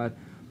sales side.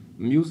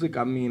 Music,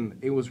 I mean,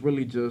 it was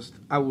really just,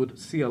 I would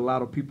see a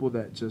lot of people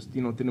that just,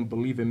 you know, didn't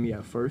believe in me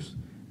at first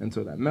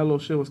until that mellow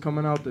shit was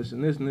coming out, this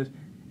and this and this.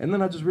 And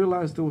then I just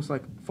realized it was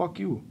like, fuck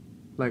you.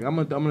 Like, I'm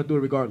gonna do it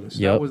regardless.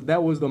 Yep.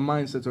 That was the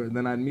mindset. And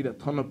then I'd meet a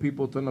ton of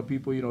people,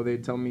 you know,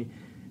 they'd tell me,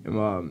 you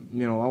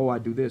know, oh, I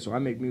do this or I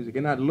make music.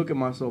 And I'd look at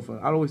myself and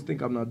I'd always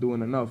think I'm not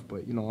doing enough.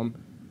 But, you know,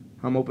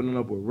 I'm opening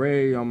up with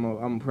Ray,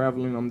 I'm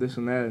traveling, I'm this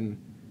and that, and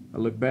I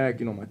look back,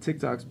 you know, my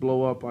TikToks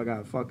blow up. I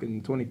got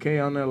fucking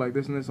 20K on there, like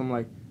this and this. I'm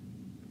like,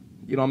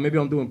 you know, maybe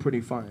I'm doing pretty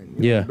fine.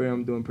 You know, maybe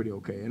I'm doing pretty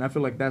okay. And I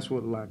feel like that's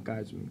what a lot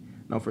guides me.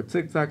 Now, for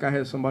TikTok, I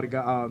had somebody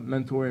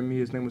mentoring me.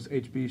 His name was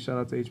HB. Shout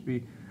out to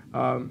HB.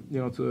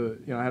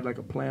 I had like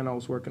a plan I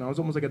was working on. It was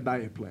almost like a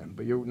diet plan,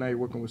 but now you're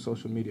working with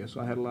social media.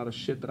 So I had a lot of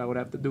shit that I would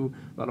have to do,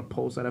 a lot of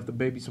posts. I'd have to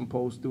baby some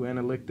posts, do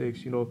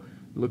analytics, you know,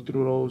 look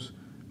through those,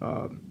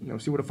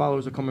 see where the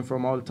followers are coming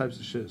from, all the types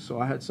of shit.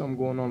 So I had something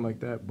going on like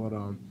that, but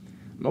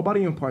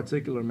nobody in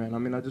particular, man. I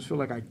mean, I just feel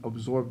like I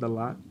absorbed a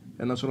lot,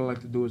 and that's what I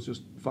like to do is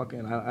just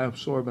fucking, I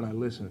absorb and I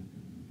listen.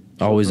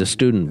 Always a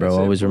student, bro.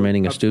 Always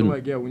remaining a student.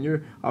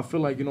 I feel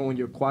like, you know, when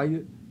you're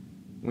quiet,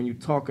 when you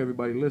talk,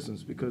 everybody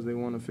listens because they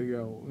want to figure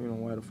out, you know,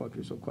 why the fuck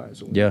you're so quiet.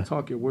 So when you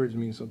talk, your words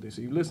mean something.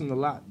 So you listen a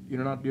lot.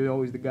 You're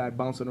always the guy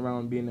bouncing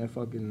around, being that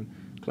fucking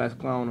class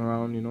clown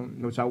around, you know,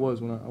 which I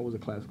was when I was a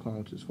class clown,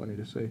 which is funny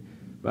to say.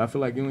 But I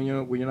feel like when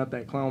you're not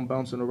that clown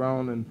bouncing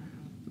around and,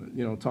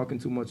 you know, talking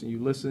too much and you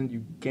listen,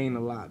 you gain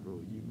a lot,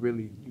 bro.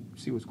 You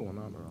see what's going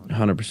on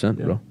around. 100%,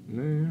 bro.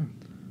 Yeah.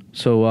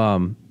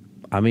 So,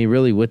 I mean,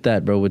 really, with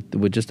that, bro,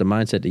 with just the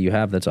mindset that you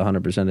have, that's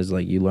 100% is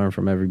like you learn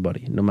from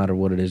everybody, no matter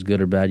what it is,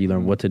 good or bad. You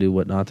learn what to do,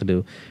 what not to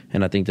do,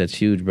 and I think that's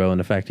huge, bro. And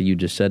the fact that you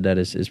just said that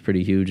is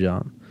pretty huge.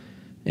 And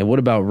what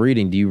about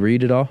reading? Do you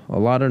read it a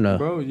lot, or no?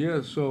 Bro,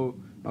 yeah. So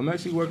I'm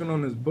actually working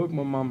on this book.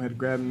 My mom had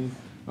grabbed me.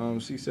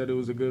 She said it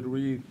was a good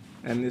read,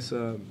 and this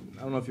I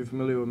don't know if you're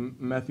familiar with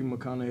Matthew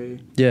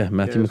McConaughey. Yeah,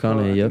 Matthew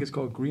McConaughey. I think it's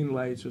called Green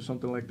Lights or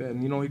something like that.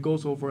 And you know, he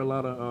goes over a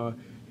lot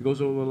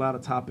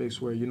of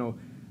topics where, you know.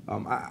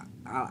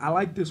 I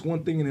like this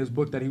one thing in his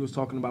book that he was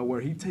talking about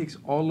where he takes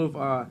all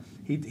of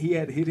he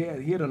had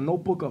a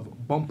notebook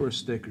of bumper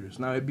stickers.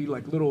 Now it'd be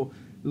like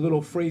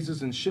little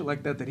phrases and shit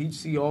like that he'd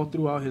see all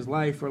throughout his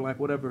life or like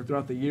whatever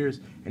throughout the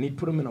years, and he'd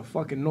put them in a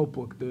fucking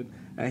notebook, dude.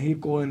 And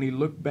he'd go and he'd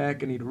look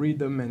back and he'd read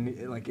them, and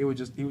he would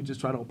just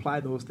try to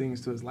apply those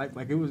things to his life.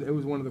 Like it was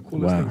one of the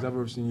coolest things I've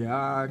ever seen. Yeah,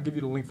 I'll give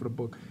you the link for the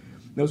book.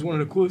 That was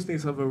one of the coolest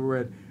things I've ever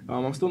read.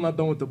 I'm still not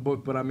done with the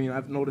book, but I mean,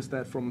 I've noticed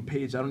that from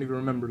page, I don't even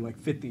remember, like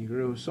 50,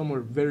 or it was somewhere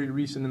very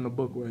recent in the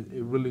book where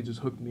it really just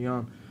hooked me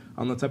on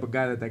the type of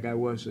guy that guy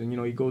was. And,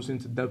 he goes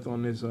into depth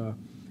on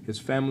his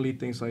family,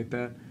 things like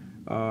that.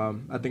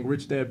 I think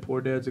Rich Dad,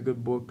 Poor Dad's a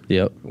good book.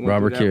 Yep,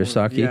 Robert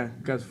Kiyosaki. Yeah,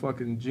 guy's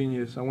fucking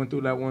genius. I went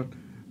through that one.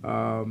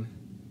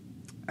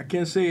 I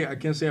can't say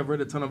I've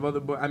read a ton of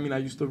other books. I mean, I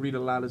used to read a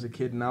lot as a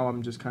kid. Now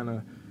I'm just kind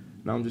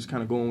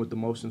of going with the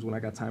motions. When I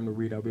got time to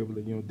read, I'll be able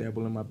to,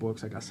 dabble in my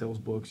books. I got sales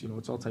books,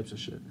 it's all types of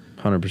shit.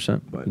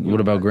 100%. But what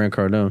about Grant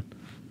Cardone?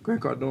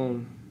 Grant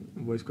Cardone,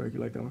 voice crack, you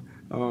like that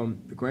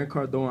one? The Grant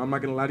Cardone, I'm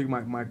not gonna lie to you,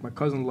 my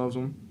cousin loves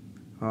him.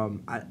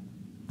 I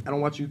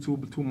don't watch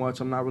YouTube too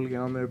much. I'm not really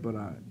on there, but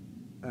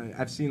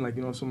I've seen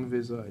some of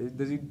his.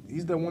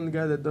 He's the one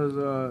guy that does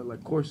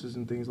like courses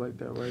and things like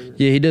that, right?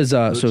 Yeah, he does.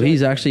 So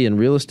he's actually in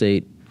real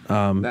estate.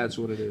 That's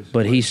what it is.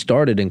 But he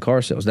started in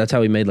car sales. That's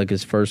how he made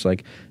his first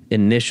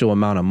initial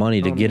amount of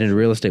money to get into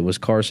real estate was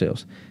car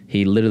sales.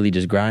 He literally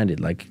just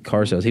grinded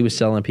car sales. He was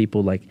selling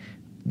people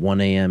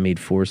 1 a.m. He'd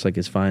force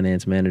his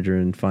finance manager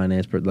and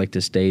finance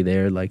to stay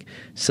there,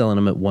 selling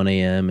them at 1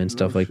 a.m. and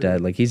stuff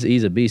that.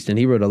 He's a beast, and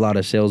he wrote a lot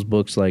of sales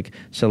books like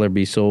Sell or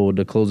Be Sold,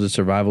 The Closer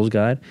Survival's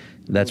Guide.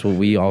 That's what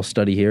we all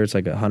study here. It's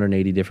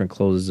 180 different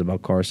closes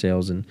about car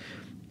sales and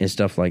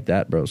stuff like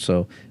that, bro.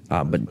 So,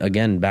 but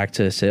again, back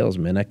to sales,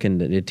 man.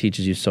 It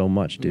teaches you so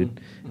much, dude.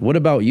 Mm-hmm. What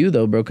about you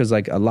though, bro? Because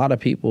a lot of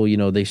people,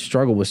 they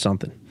struggle with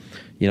something.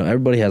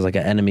 Everybody has an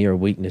enemy or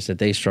weakness that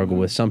they struggle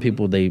with. Some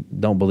people, they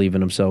don't believe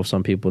in themselves.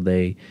 Some people,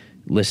 they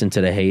listen to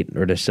the hate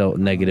or the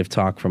negative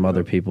talk from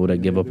other people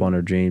that give up on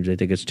their dreams. They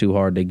think it's too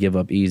hard. They give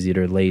up easy.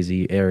 They're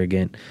lazy,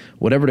 arrogant,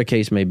 whatever the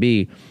case may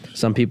be.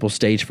 Some people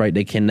stage fright.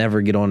 They can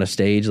never get on a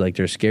stage.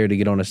 They're scared to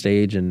get on a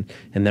stage, and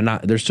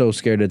they're so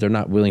scared that they're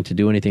not willing to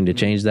do anything to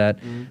change that.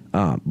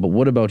 But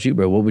what about you,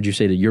 bro? What would you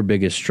say that your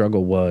biggest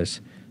struggle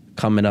was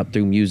coming up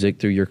through music,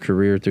 through your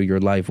career, through your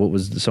life? What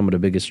was some of the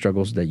biggest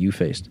struggles that you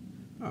faced?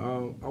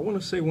 I want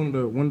to say one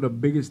of the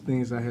biggest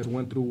things I had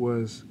went through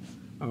was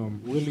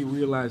really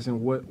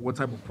realizing what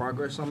type of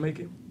progress I'm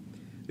making.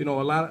 A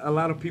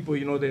lot of people,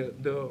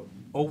 they'll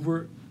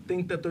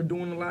overthink that they're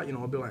doing a lot.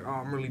 I'll be like, oh,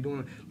 I'm really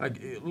doing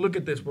it. Look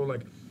at this, bro.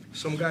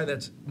 Some guy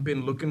that's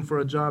been looking for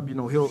a job,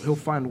 he'll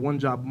find one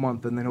job a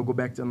month, and then he'll go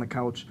back on the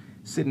couch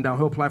sitting down.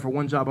 He'll apply for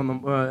one job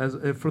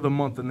for the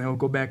month, and then he'll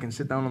go back and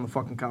sit down on the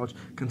fucking couch,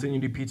 continue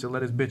to eat pizza,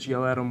 let his bitch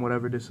yell at him,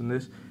 whatever, this and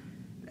this.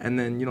 And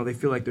then, they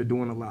feel like they're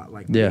doing a lot.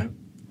 Yeah.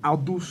 I'll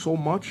do so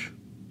much,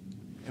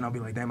 and I'll be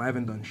like, damn, I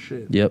haven't done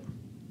shit. Yep.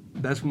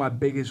 That's my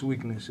biggest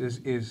weakness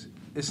is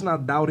it's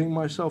not doubting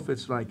myself.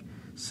 It's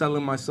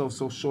selling myself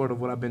so short of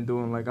what I've been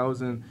doing. I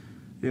was in,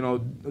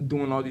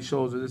 doing all these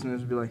shows or this and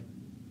this, be like,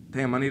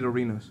 damn, I need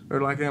arenas. Or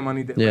damn, I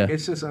need that. Yeah.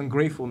 It's just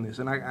ungratefulness,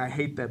 and I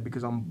hate that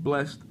because I'm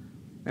blessed.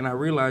 And I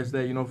realized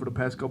that, for the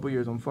past couple of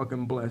years, I'm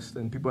fucking blessed.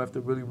 And people have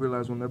to really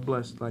realize when they're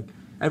blessed,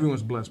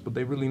 everyone's blessed, but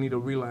they really need to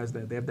realize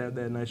that. They have to have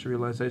that nice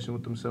realization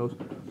with themselves.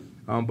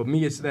 But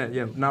me, it's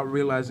that, not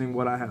realizing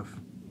what I have.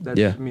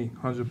 That's me,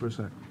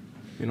 100%.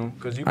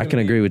 Because I can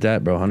agree with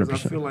that, bro, 100%. I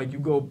feel like you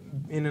go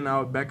in and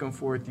out, back and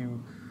forth,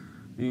 you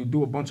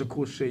do a bunch of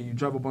cool shit, you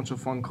drive a bunch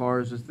of fun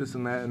cars, it's this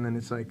and that, and then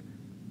it's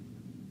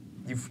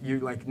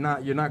you're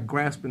not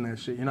grasping that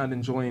shit, you're not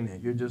enjoying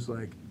it, you're just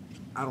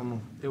I don't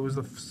know. It was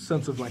a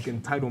sense of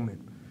entitlement.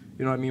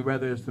 You know what I mean?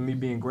 Rather it's to me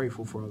being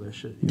grateful for all that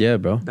shit. Yeah,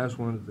 bro. That's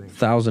one of the things.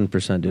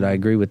 1,000%, dude. I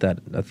agree with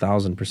that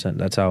 1,000%.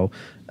 That's how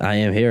I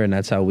am here, and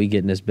that's how we get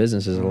in this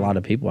business is a lot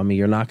of people. I mean,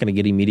 you're not going to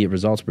get immediate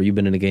results, but you've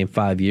been in the game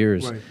 5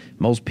 years. Right.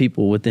 Most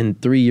people within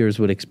 3 years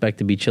would expect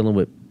to be chilling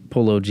with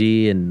Polo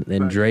G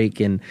and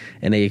Drake, and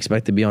they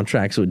expect to be on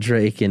tracks with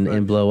Drake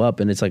and blow up,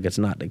 and it's it's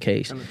not the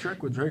case. And the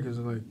track with Drake is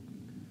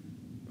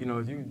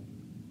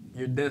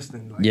you're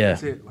destined.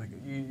 That's it.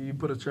 You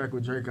put a track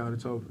with Drake out,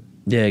 it's over.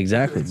 Yeah,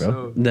 exactly,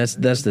 bro. So,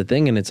 that's the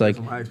thing, and it's some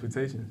high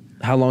expectations.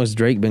 How long has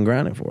Drake been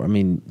grinding for? I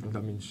mean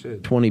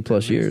shit, 20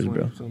 plus years,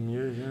 bro. Some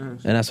years,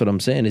 yeah. And that's what I'm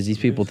saying is these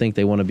people think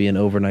they want to be an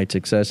overnight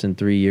success in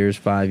 3 years,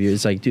 5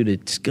 years. It's dude,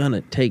 it's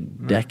gonna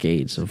take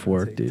decades of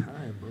work, dude.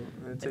 Time,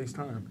 bro. It takes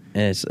time.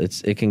 And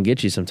it can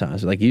get you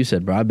sometimes. Like you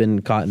said, bro, I've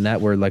been caught in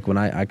that where when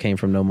I came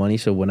from no money,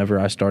 so whenever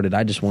I started,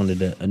 I just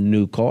wanted a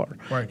new car.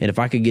 Right. And if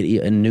I could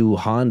get a new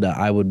Honda,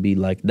 I would be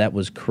that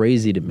was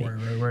crazy to me.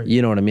 Right.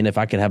 You know what I mean? If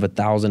I could have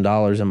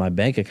 $1,000 in my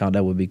bank account,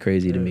 that would be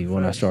crazy to me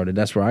when I started.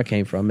 That's where I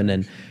came from.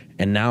 And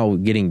now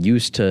getting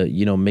used to,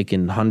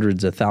 making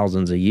hundreds of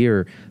thousands a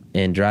year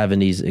and driving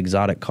these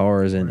exotic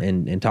cars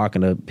and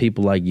talking to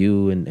people like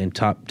you and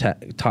top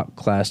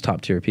class,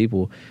 top tier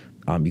people,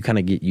 you kind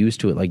of get used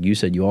to it. Like you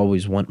said, you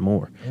always want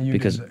more. And you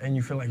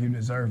feel like you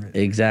deserve it.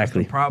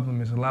 Exactly. That's the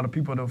problem is a lot of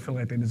people don't feel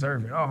like they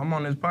deserve it. Oh, I'm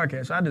on this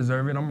podcast. I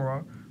deserve it. I'm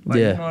wrong.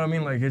 You know what I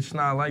mean? It's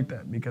not like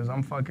that because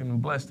I'm fucking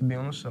blessed to be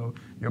on the show.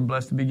 You're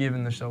blessed to be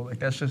given the show.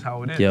 That's just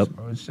how it is, yep.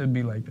 bro. It should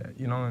be like that,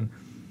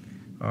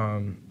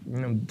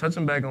 And,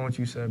 touching back on what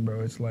you said,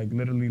 bro, it's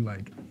literally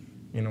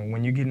you know,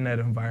 when you get in that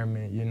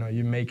environment, you know,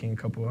 you're making a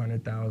couple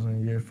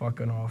 $100,000, you're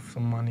fucking off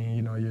some money,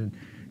 you know, you're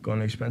going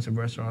to expensive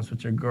restaurants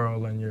with your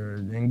girl, and you're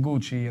in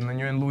Gucci, and then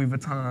you're in Louis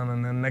Vuitton,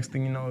 and then next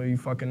thing you know, you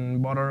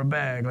fucking bought her a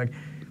bag. Like,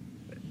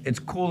 it's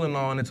cool and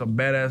all, and it's a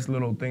badass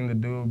little thing to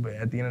do, but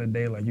at the end of the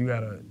day, like, you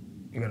gotta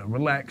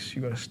relax,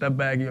 you gotta step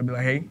back, you gotta be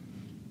like, hey,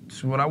 this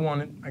is what I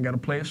wanted, I gotta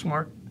play it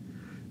smart,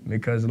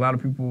 because a lot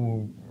of people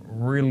will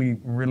really,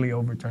 really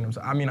overturn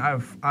themselves. I mean,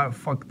 I've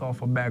fucked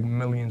off a bag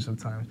millions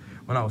of times.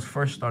 When I was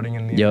first starting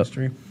in the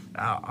industry,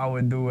 I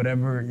would do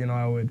whatever, you know,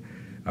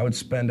 I would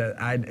spend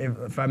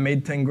if I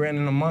made 10 grand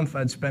in a month,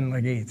 I'd spend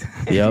like 8.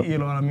 Yep. You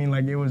know what I mean?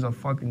 Like, it was a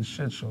fucking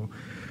shit show.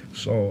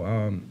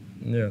 So,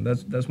 yeah,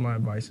 that's my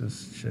advice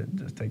is shit,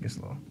 just take it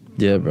slow.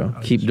 Yeah, bro.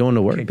 Keep doing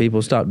the work.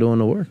 People stop doing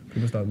the work.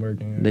 People stop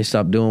working. Yeah. They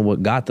stop doing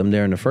what got them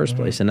there in the first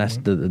place. And that's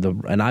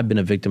and I've been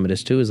a victim of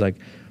this too, is like,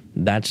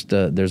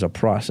 there's a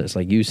process,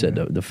 like you said,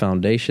 the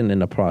foundation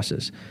and the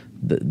process.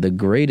 The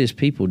greatest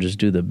people just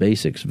do the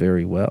basics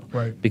very well,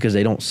 right? Because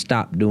they don't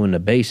stop doing the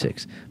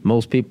basics.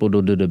 Most people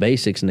don't do the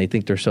basics, and they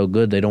think they're so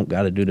good they don't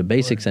got to do the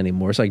basics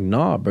anymore. It's like,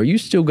 nah, bro, you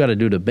still got to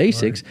do the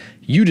basics.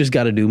 Right. You just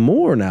got to do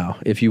more now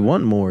if you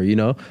want more, you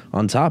know,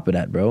 on top of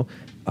that, bro.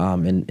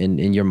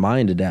 And your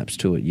mind adapts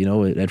to it. You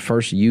know, at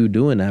first you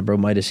doing that, bro,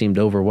 might have seemed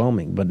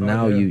overwhelming, but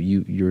now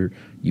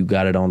you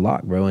got it on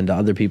lock, bro. And to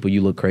other people,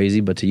 you look crazy,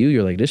 but to you,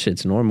 you're like, this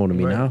shit's normal to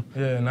me now.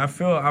 Yeah, and I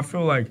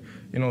feel like,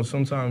 you know,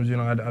 sometimes, you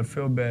know, I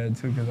feel bad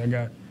too, because I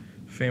got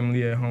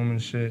family at home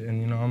and shit,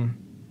 and, you know, I'm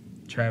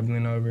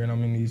traveling over and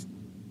I'm in these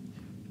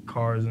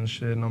cars and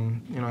shit, and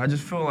I'm, you know, I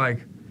just feel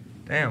like,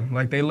 damn,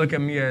 like they look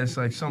at me as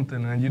like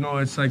something, and, you know,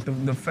 it's like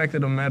the fact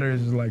of the matter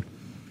is like,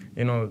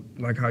 you know,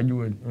 like how you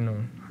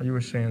were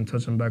saying,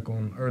 touching back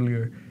on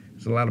earlier,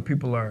 is a lot of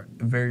people are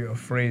very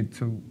afraid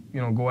to,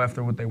 you know, go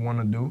after what they want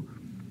to do.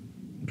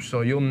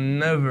 So you'll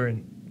never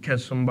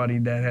catch somebody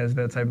that has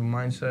that type of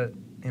mindset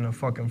in a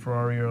fucking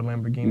Ferrari or a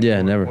Lamborghini.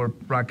 Yeah, never. Or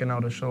rocking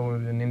out a show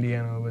in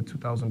Indiana with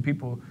 2,000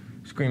 people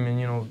screaming,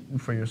 you know,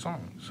 for your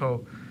song.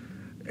 So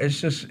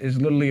it's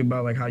literally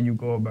about like how you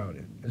go about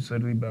it. It's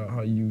literally about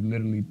how you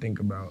literally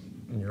think about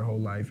in your whole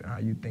life and how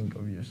you think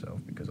of yourself.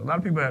 Because a lot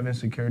of people have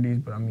insecurities,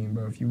 but I mean,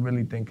 bro, if you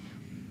really think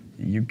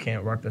you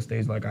can't rock the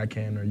stage like I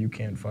can, or you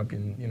can't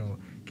fucking, you know,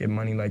 get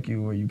money like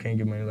you, or you can't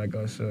get money like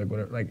us, or like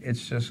whatever, like,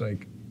 it's just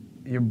like,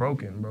 you're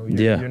broken, bro.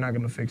 You're not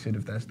gonna fix it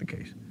if that's the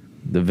case.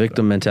 The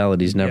victim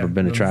mentality's never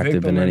been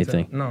attractive in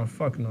anything. No,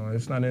 fuck no.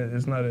 It's not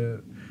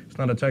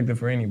attractive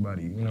for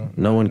anybody, you know.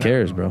 No one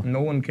cares, bro.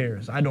 No one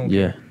cares. I don't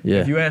care.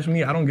 Yeah. If you ask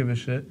me, I don't give a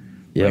shit.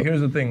 Yep. Like,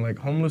 here's the thing, like,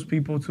 homeless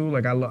people too,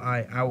 like, I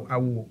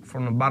will,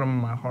 from the bottom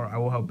of my heart, I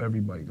will help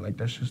everybody. Like,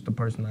 that's just the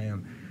person I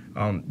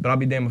am. But I'll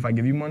be damned if I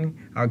give you money.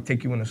 I'll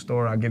take you in a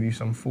store, I'll give you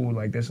some food,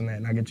 like this and that,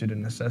 and I'll get you the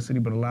necessity.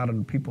 But a lot of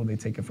the people, they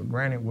take it for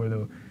granted, where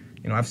they'll,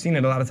 you know, I've seen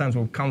it a lot of times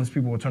where countless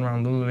people will turn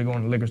around and literally go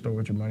in the liquor store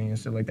with your money and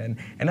shit like that.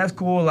 And that's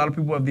cool. A lot of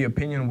people have the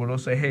opinion where they'll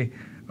say, hey,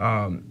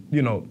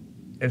 you know,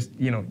 it's,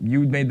 you know,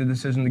 you made the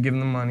decision to give them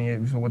the money,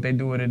 so what they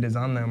do with it is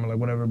on them, or like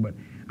whatever. But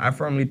I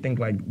firmly think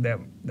like that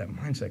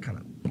mindset kind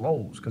of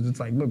blows, because it's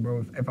like, look,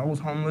 bro, if I was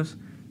homeless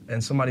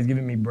and somebody's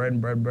giving me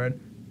bread,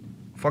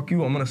 fuck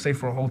you, I'm gonna save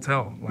for a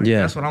hotel. Like,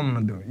 that's what I'm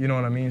gonna do. You know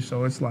what I mean?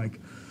 So it's like,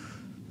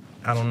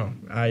 I don't know.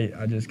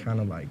 I just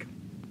kind of like,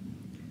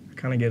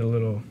 get a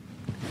little,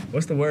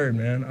 what's the word,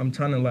 man? I'm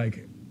trying to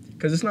like,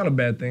 because it's not a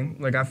bad thing.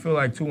 Like, I feel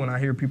like too, when I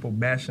hear people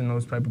bashing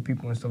those type of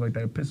people and stuff like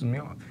that, it pisses me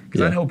off.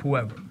 Because I'd help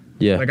whoever.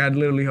 Yeah. Like, I'd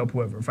literally help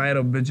whoever. If I had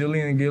a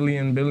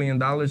billion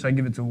dollars, I'd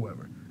give it to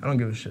whoever. I don't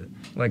give a shit.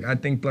 Like, I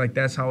think like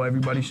that's how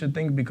everybody should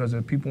think, because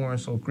if people weren't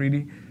so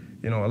greedy,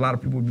 you know, a lot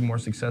of people would be more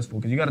successful.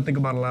 Because you got to think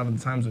about a lot of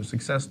the times there's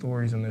success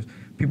stories and there's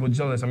people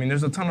jealous. I mean,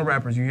 there's a ton of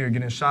rappers you hear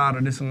getting shot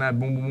or this and that,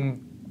 boom, boom,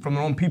 boom, from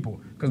their own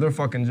people, because they're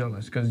fucking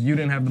jealous. Because you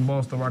didn't have the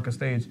balls to rock a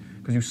stage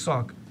because you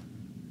suck.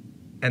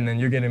 And then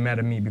you're getting mad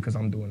at me because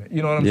I'm doing it.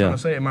 You know what I'm trying to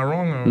say? Am I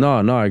wrong? Or,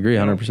 no, I agree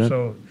 100%.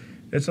 So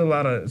it's a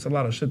lot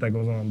of shit that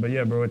goes on. But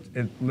yeah, bro,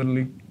 it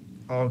literally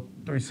all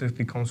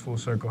 360 comes full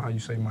circle. How you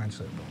say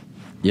mindset, bro.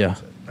 Yeah,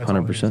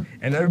 100%.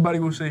 And everybody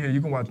will sit here. You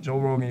can watch Joe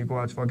Rogan. You can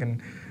watch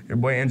fucking your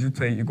boy Andrew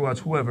Tate. You can watch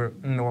whoever.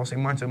 And they'll all say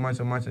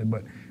mindset.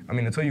 But I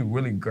mean, until you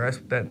really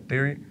grasp that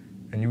theory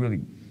and you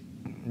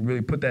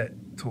really put that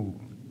to,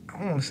 I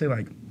don't want to say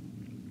like,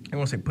 I don't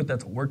want to say put that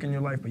to work in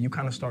your life, but you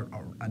kind of start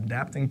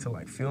adapting to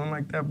like feeling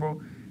like that,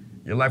 bro,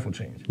 your life will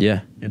change.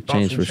 Yeah, your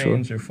thoughts will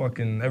change, sure. Your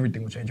fucking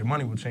everything will change, your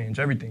money will change,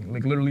 everything,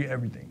 like literally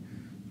everything.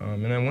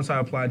 And then once I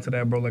applied to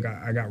that, bro, like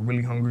I got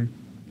really hungry,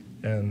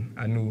 and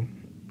I knew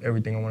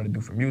everything I wanted to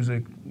do for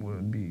music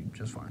would be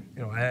just fine.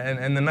 You know,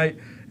 and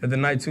the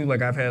night too,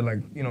 like I've had like,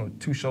 you know,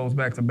 2 shows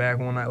back to back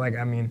one night. Like,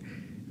 I mean,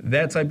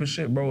 that type of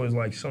shit, bro, is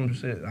like some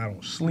shit I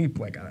don't sleep.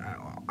 Like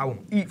I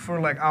won't eat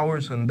for like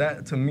hours, and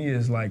that to me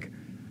is like,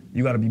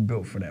 you got to be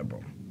built for that,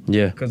 bro.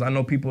 Yeah. Because I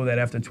know people that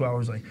after 2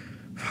 hours, like,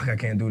 fuck, I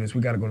can't do this. We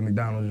got to go to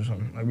McDonald's or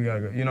something. Like, we got to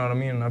go. You know what I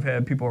mean? And I've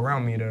had people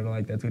around me that are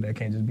like that, too, that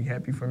can't just be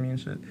happy for me and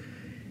shit.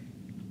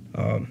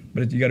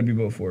 But you got to be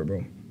built for it,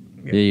 bro.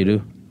 Yeah, you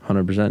do.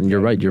 100%. And you're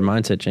right. Your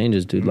mindset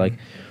changes, dude. Mm-hmm. Like,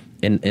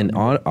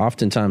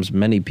 Oftentimes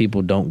many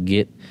people don't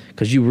get,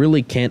 because you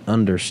really can't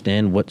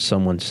understand what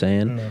someone's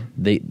saying.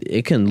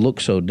 It can look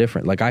so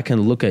different. Like I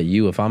can look at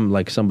you, if I'm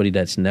like somebody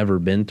that's never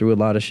been through a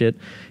lot of shit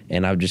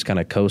and I've just kind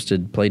of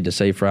coasted, played the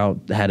safe route,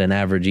 had an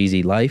average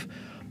easy life.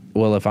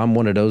 Well, if I'm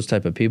one of those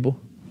type of people,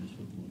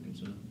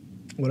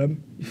 whatever.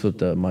 You flip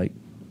the mic.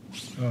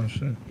 Oh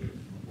shit,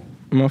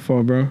 my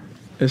fault, bro.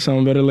 It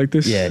sound better like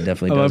this? Yeah, it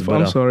definitely does.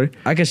 I'm sorry.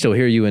 I can still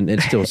hear you, and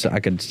it's still I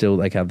could still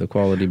like have the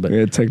quality, but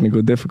yeah,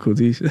 technical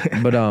difficulties.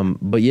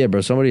 but yeah,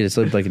 bro. Somebody that's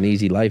lived like an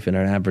easy life and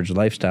an average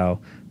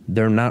lifestyle,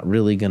 they're not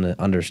really gonna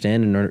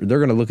understand, and they're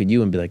gonna look at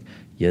you and be like,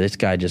 "Yeah, this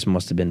guy just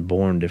must have been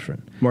born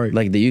different." Right.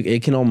 Like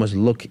it can almost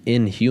look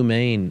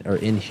inhuman,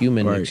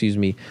 right. excuse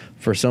me,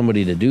 for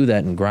somebody to do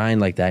that and grind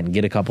like that and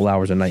get a couple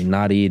hours a night and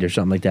not eat or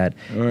something like that,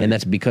 right. And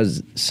that's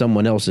because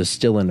someone else is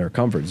still in their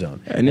comfort zone,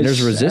 and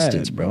there's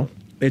resistance, sad, bro.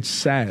 It's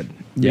sad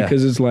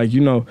because it's like, you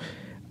know,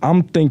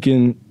 I'm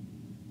thinking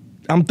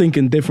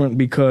different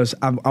because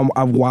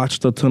I've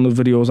watched a ton of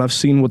videos. I've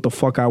seen what the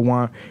fuck I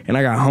want, and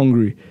I got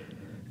hungry.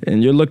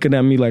 And you're looking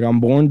at me like I'm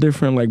born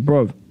different. Like,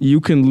 bro, you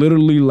can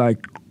literally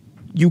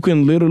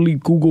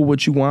Google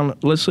what you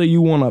want. Let's say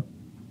you want a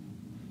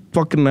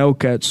fucking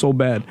Hellcat so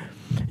bad.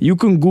 You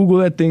can Google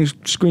that thing,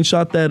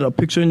 screenshot that, a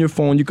picture in your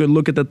phone. You could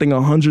look at that thing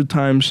 100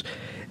 times,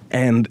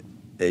 and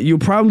you'll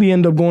probably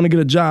end up going to get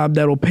a job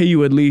that'll pay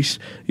you at least,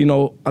 you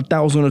know,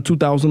 $1,000 or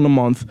 $2,000 a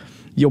month.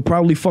 You'll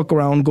probably fuck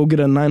around, go get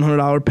a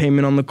 $900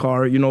 payment on the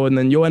car, you know, and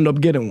then you'll end up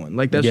getting one.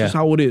 Like, that's just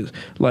how it is.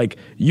 Like,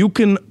 you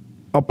can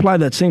apply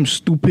that same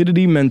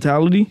stupidity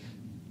mentality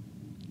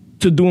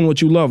to doing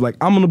what you love. Like,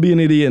 I'm going to be an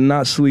idiot and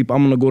not sleep. I'm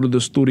going to go to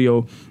the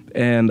studio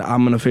and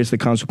I'm going to face the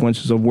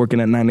consequences of working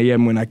at 9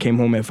 a.m. when I came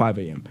home at 5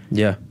 a.m.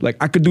 Yeah. Like,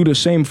 I could do the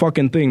same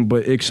fucking thing,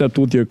 but except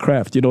with your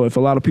craft. You know, if a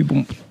lot of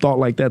people thought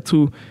like that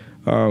too,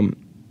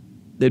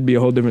 it'd be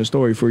a whole different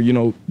story for, you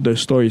know, the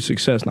story of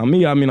success. Now,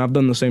 me, I mean, I've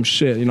done the same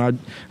shit. You know,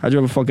 I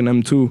drove a fucking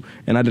M2,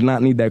 and I did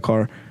not need that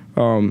car.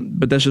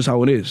 But that's just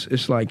how it is.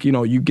 It's like, you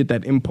know, you get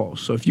that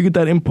impulse. So if you get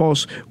that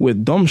impulse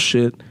with dumb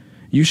shit,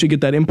 you should get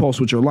that impulse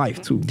with your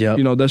life, too. Yep.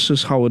 You know, that's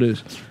just how it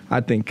is,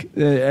 I think.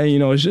 And, you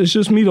know, it's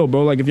just me, though,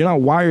 bro. Like, if you're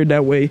not wired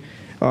that way,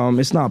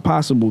 it's not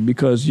possible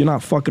because you're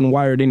not fucking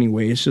wired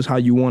anyway. It's just how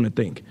you want to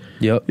think.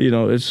 Yep. You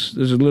know, it's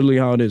literally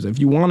how it is. If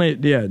you want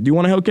it, yeah. Do you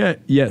want a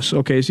Hellcat? Yes.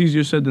 Okay, it's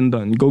easier said than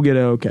done. Go get a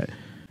Hellcat.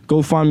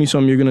 Go find me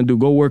something you're going to do.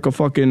 Go work a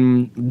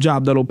fucking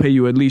job that'll pay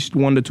you at least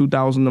 $1,000 to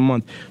 $2,000 a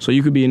month. So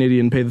you could be an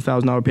idiot and pay the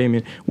 $1,000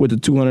 payment with the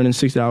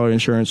 $260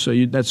 insurance.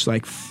 So that's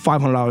like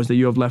 $500 that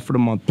you have left for the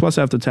month. Plus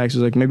after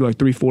taxes, like maybe like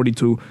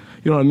 $342. You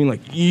know what I mean? Like,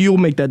 you'll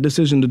make that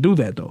decision to do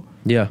that, though.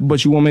 Yeah.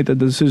 But you won't make that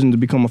decision to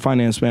become a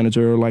finance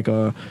manager or like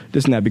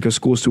this and that because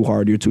school's too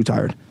hard. You're too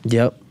tired.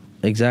 Yep.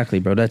 Exactly,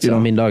 bro. That's, I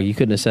mean, dog, you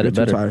couldn't have said it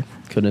better.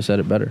 Couldn't have said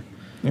it better.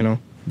 You know?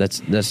 That's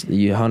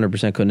you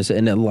 100% couldn't have said.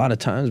 And a lot of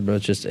times, bro,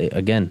 it's just,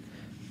 again,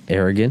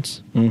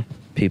 arrogance.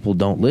 People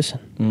don't listen.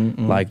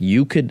 Like,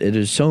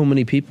 there's so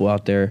many people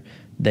out there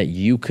that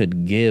you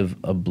could give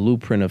a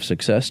blueprint of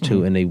success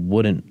to and they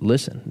wouldn't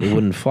listen. They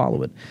wouldn't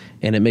follow it.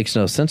 And it makes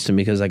no sense to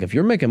me because, like, if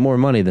you're making more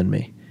money than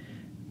me,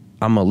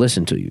 I'm going to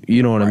listen to you.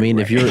 You know what I mean?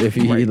 Right. If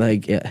you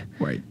like, yeah.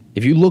 Right.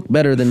 If you look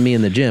better than me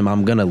in the gym,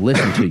 I'm going to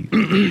listen to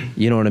you.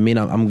 You know what I mean?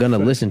 I'm going to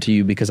listen to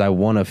you because I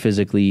want to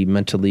physically,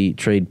 mentally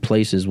trade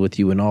places with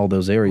you in all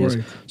those areas.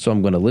 Right. So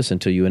I'm going to listen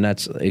to you. And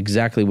that's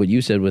exactly what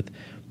you said with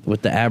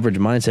the average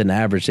mindset and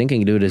average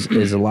thinking, dude,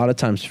 is a lot of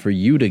times for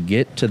you to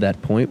get to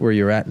that point where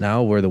you're at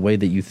now, where the way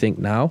that you think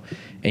now,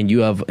 and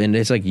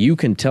it's like you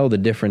can tell the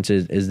difference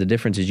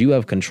is you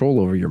have control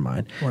over your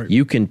mind. Right.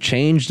 You can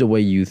change the way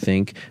you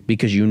think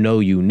because you know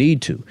you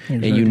need to.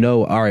 Exactly. And you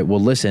know, all right, well,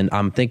 listen,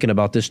 I'm thinking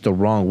about this the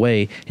wrong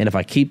way, and if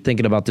I keep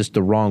thinking about this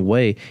the wrong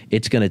way,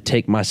 it's going to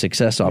take my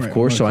success off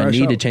course, so I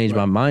need to change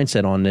my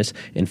mindset on this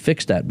and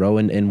fix that, bro.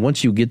 And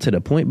once you get to the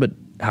point, but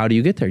how do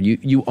you get there?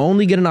 You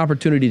only get an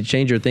opportunity to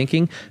change your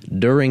thinking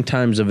during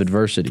times of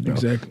adversity, bro.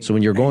 Exactly. So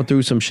when you're going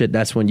through some shit,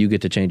 that's when you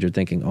get to change your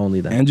thinking.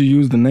 Only that. And you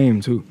use the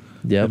name too.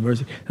 Yeah,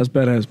 adversity. That's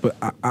badass. But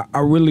I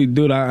really,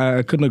 dude,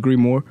 I couldn't agree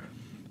more.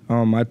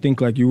 I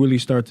think like you really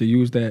start to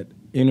use that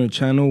inner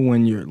channel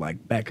when your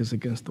like back is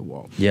against the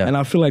wall. Yeah. And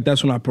I feel like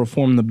that's when I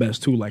perform the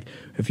best too. Like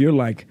if you're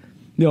like,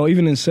 you know,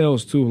 even in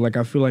sales too. Like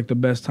I feel like the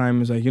best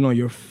time is like, you know,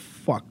 you're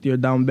fucked. You're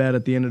down bad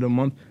at the end of the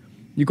month.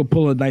 You could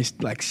pull a nice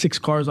like 6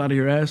 cars out of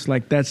your ass.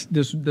 Like that's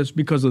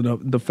because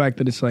of the fact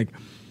that it's like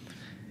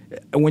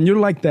when you're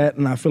like that,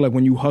 and I feel like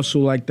when you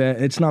hustle like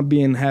that, it's not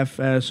being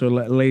half-assed or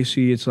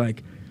lazy. It's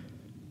like,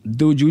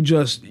 dude, you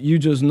just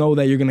know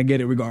that you're gonna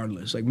get it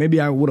regardless. Like maybe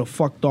I would have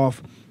fucked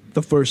off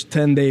the first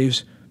 10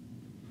 days,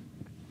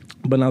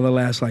 but now the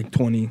last like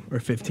 20 or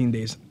 15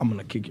 days, I'm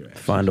gonna kick your ass.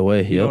 Find a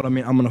way. You know what I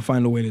mean? I'm gonna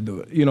find a way to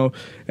do it. You know,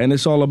 and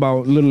it's all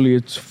about literally.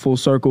 It's full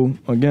circle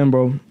again,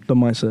 bro. The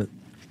mindset.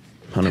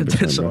 100%,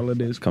 that's bro. all it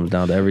is. Comes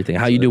down to everything.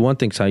 How you do one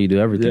thing's how you do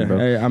everything, bro.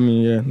 I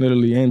mean, yeah,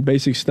 literally, and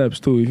basic steps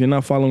too. If you're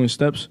not following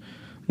steps,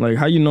 like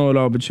how you know it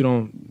all, but you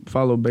don't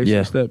follow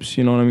basic steps.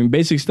 You know what I mean?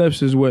 Basic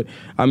steps is what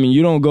I mean.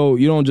 You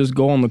don't just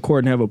go on the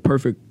court and have a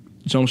perfect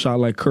jump shot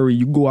like Curry.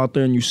 You go out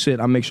there and you sit.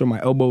 I make sure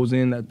my elbow's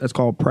in. That's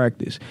called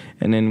practice.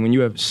 And then when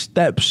you have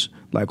steps,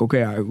 like,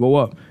 okay, I go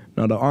up.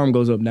 Now the arm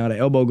goes up. Now the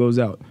elbow goes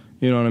out.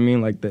 You know what I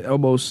mean? Like the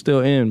elbow's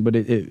still in, but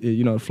it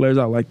you know, it flares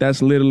out. Like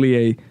that's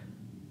literally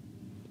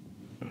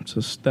it's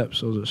a step.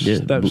 So there's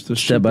steps to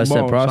shoot the ball.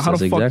 Step-by-step process. So how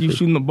the fuck exactly. you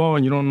shooting the ball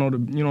and you don't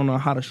know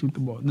how to shoot the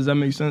ball? Does that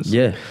make sense?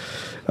 Yeah.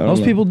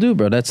 Most people do,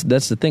 bro. That's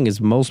the thing is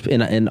most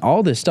and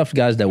all this stuff,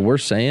 guys, that we're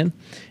saying,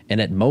 and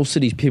that most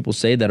of these people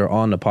say that are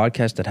on the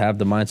podcast that have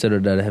the mindset or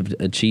that have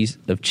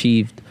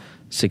achieved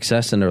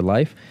success in their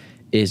life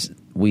is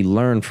we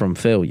learn from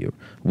failure.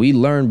 We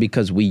learn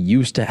because we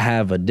used to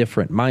have a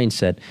different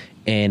mindset,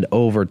 and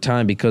over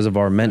time, because of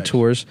our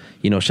mentors,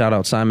 you know, shout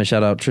out Simon,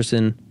 shout out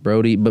Tristan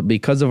Brody, but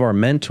because of our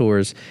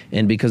mentors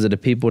and because of the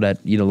people that,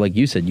 you know, like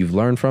you said, you've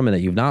learned from and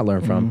that you've not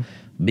learned from,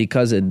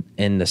 because and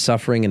the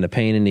suffering and the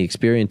pain and the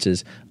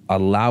experiences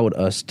allowed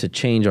us to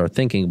change our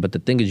thinking. But the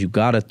thing is, you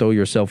got to throw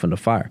yourself in the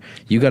fire.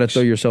 You got to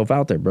throw yourself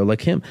out there, bro.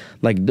 Like him,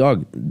 like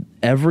dog,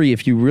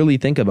 if you really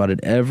think about it,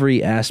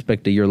 every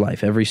aspect of your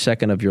life, every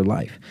second of your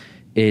life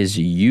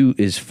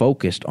is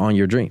focused on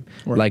your dream.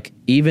 Right. Like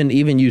even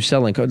you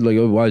selling cards, like,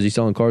 oh, why is he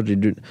selling cards?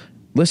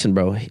 Listen,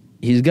 bro,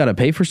 he's got to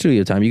pay for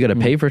studio time. You got to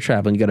pay for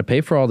traveling. You got to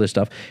pay for all this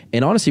stuff.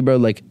 And honestly, bro,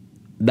 like,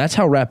 that's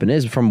how rapping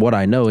is, from what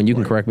I know, and you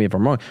can correct me if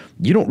I'm wrong.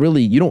 You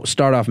don't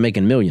start off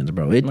making millions,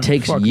 bro. It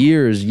takes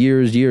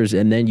years,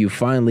 and then you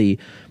finally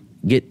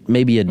get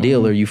maybe a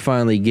deal, or you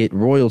finally get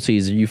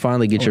royalties, or you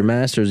finally get your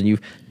masters, and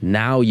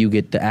now you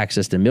get the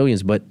access to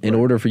millions. But in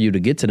order for you to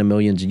get to the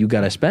millions, you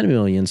got to spend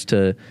millions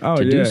to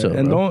do so.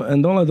 And bro.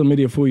 don't let the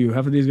media fool you.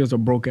 Half of these guys are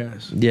broke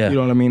ass. Yeah, you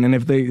know what I mean. And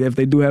if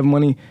they do have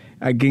money,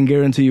 I can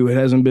guarantee you it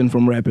hasn't been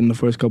from rapping the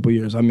first couple of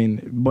years. I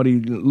mean,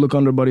 look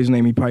under Buddy's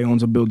name. He probably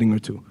owns a building or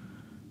two.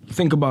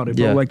 Think about it,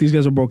 bro. Yeah. Like, these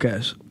guys are broke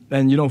ass.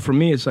 And, you know, for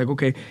me, it's like,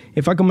 okay,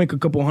 if I can make a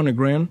couple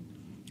 $100,000,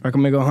 I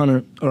can make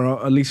 100,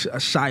 or at least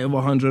shy of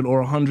 100, or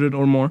 100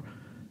 or more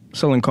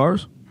selling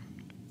cars.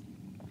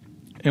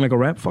 And like a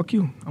rap, fuck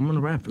you. I'm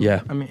gonna rap.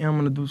 Yeah. I mean, I'm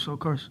gonna sell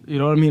cars. You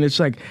know what I mean? It's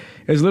like,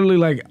 it's literally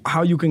like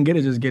how you can get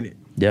it, just get it.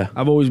 Yeah.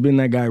 I've always been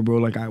that guy, bro.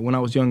 Like when I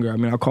was younger, I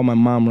mean, I call my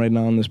mom right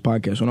now on this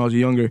podcast. When I was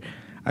younger,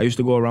 I used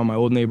to go around my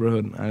old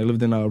neighborhood. I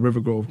lived in River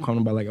Grove,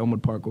 coming by like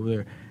Elmwood Park over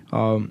there.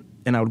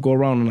 And I would go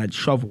around and I'd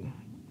shovel.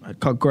 I'd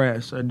cut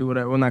grass. I'd do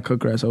whatever. Well, not cut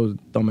grass. I was a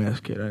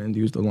dumbass kid. I didn't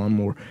use the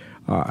lawnmower.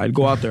 I'd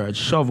go out there. I'd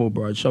shovel,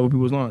 bro. I'd shovel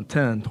people's lawn,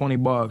 $10,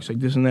 $20, like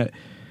this and that.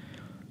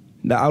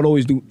 I would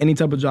always do any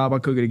type of job I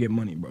could to get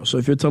money, bro. So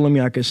if you're telling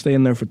me I could stay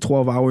in there for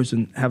 12 hours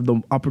and have the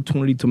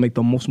opportunity to make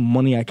the most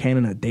money I can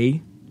in a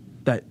day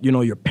that, you know,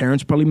 your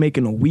parents probably make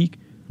in a week.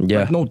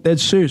 Yeah. Like, no, dead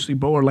seriously,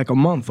 bro, or like a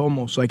month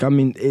almost. Like, I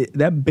mean,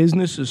 that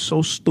business is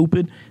so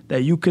stupid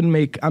that you can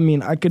make, I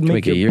mean, I could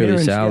make your a yearly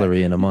parents,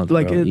 salary in a month,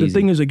 like, bro. the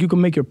thing is, like, you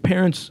can make your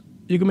parents'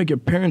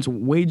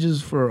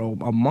 wages for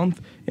a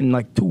month in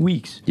like 2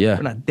 weeks. Yeah.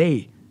 In a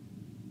day.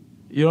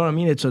 You know what I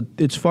mean?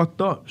 It's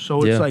fucked up.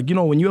 So it's like, you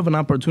know, when you have an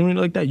opportunity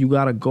like that, you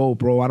gotta go,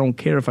 bro. I don't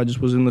care if I just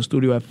was in the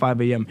studio at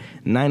 5 a.m.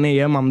 9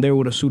 a.m., I'm there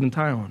with a suit and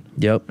tie on.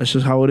 Yep. That's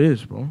just how it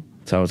is, bro.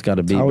 That's how it's got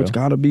to be, That's how bro. it's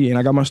gotta be. And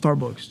I got my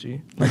Starbucks,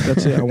 G. Like,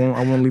 that's it. I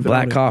won't leave it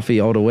Black out coffee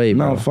all the way,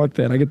 bro. No, fuck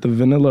that. I get the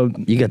vanilla.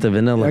 You got the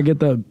vanilla. I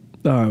get the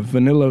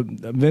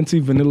venti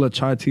vanilla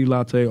chai tea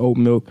latte, oat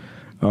milk,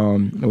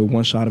 with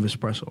one shot of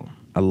espresso.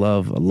 I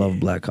love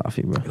black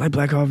coffee, bro. You like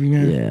black coffee,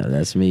 man? Yeah,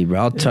 that's me,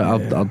 bro.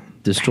 I'll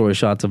destroy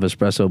shots of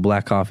espresso,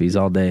 black coffees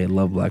all day. I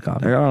love black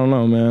coffee. Like, I don't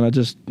know, man. I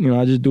just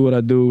do what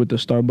I do with the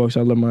Starbucks.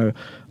 I let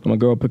my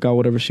girl pick out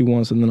whatever she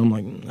wants, and then I'm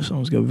like, that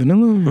sounds good.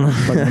 Vanilla?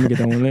 Fuck, let me get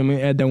that one. Let me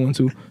add that one,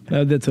 too.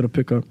 Add that to the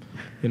pickup.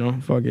 You know,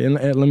 fuck it. And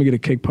let me get a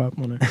cake pop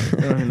on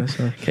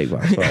it. Cake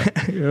pop,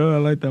 right. Yeah, I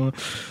like that one.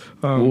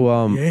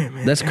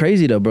 Man. That's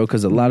crazy though, bro.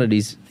 Because a lot of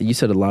these, you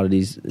said a lot of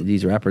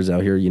these rappers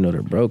out here, you know,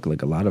 they're broke.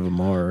 Like a lot of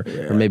them are,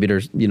 or maybe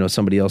there's, you know,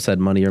 somebody else had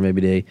money, or maybe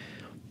they.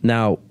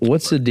 Now,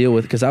 what's the deal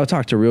with? Because I would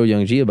talk to Real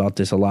Young G about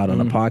this a lot on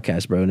the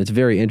podcast, bro, and it's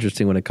very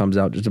interesting when it comes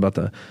out just about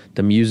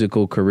the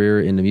musical career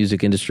in the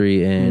music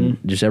industry and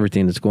just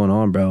everything that's going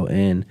on, bro.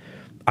 And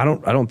I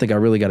don't think I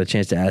really got a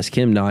chance to ask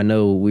him. Now I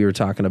know we were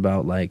talking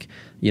about, like,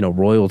 you know,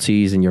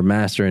 royalties and your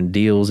master and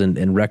deals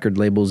and record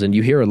labels, and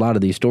you hear a lot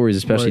of these stories,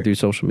 especially through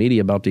social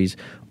media, about these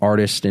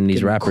artists and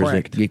these rappers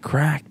that get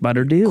cracked by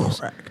their deals.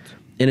 Correct.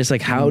 And it's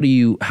like, how do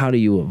you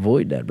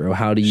avoid that, bro?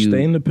 How do you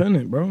stay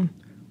independent, bro?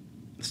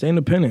 Stay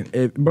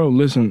independent, bro.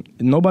 Listen,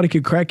 nobody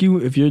can crack you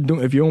if you're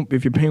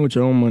paying with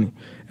your own money.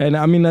 And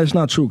I mean, that's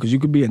not true, because you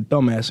could be a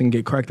dumbass and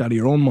get cracked out of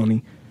your own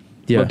money.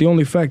 Yeah. But the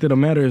only fact of the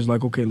matter is,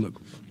 like, okay,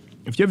 look,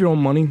 if you have your own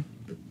money,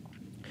 you're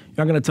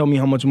not gonna tell me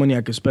how much money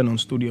I could spend on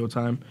studio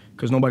time,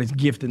 because nobody's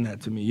gifting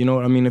that to me. You know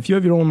what I mean? If you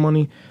have your own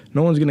money,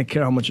 no one's gonna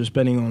care how much you're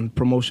spending on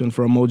promotion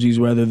for emojis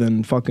rather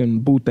than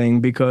fucking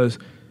Bootang, because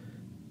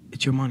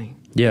it's your money.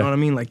 Yeah. You know what I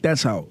mean? Like,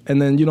 that's how. And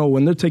then, you know,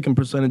 when they're taking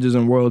percentages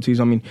and royalties,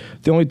 I mean,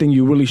 the only thing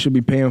you really should be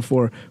paying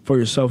for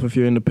yourself if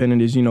you're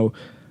independent is, you know,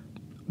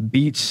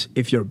 beats,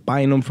 if you're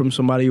buying them from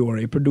somebody or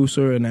a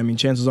producer. And I mean,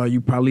 chances are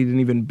you probably didn't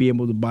even be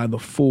able to buy the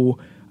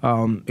full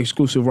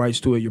exclusive rights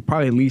to it. You're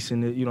probably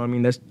leasing it. You know what I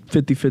mean? That's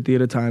 50-50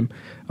 at a time.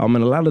 And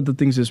a lot of the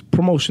things is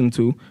promotion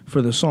too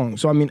for the song.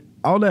 So I mean,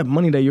 all that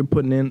money that you're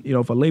putting in, you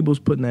know, if a label's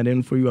putting that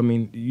in for you, I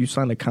mean, you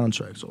signed a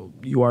contract, so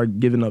you are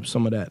giving up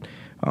some of that.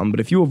 But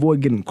if you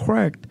avoid getting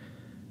cracked,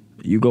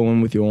 you go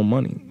in with your own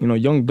money. You know,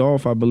 Young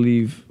Dolph, I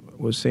believe,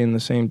 was saying the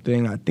same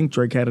thing. I think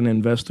Drake had an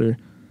investor.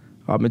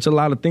 It's a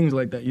lot of things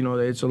like that. You know,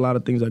 it's a lot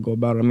of things that go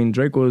about it. I mean,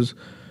 Drake was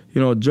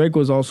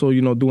also,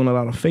 you know, doing a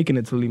lot of faking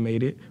it till he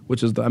made it,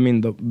 which is,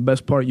 the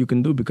best part you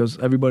can do, because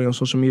everybody on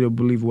social media will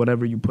believe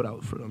whatever you put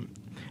out for them.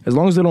 As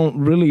long as they don't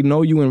really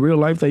know you in real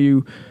life, that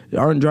you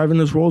aren't driving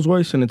this Rolls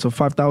Royce and it's a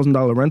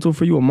 $5,000 rental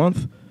for you a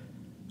month,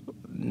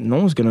 no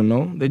one's gonna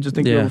know. They just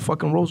think you have a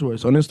fucking Rolls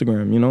Royce on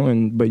Instagram, you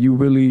know. But you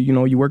really, you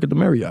know, you work at the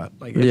Marriott.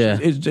 Like,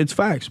 it's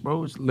facts,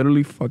 bro. It's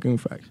literally fucking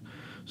facts.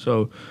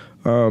 So,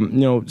 you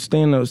know,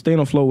 staying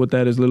afloat with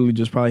that is literally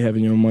just probably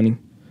having your own money.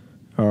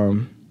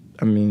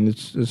 I mean,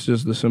 it's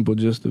just the simple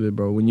gist of it,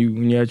 bro. When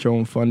you had your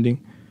own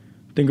funding,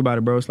 think about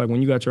it, bro. It's like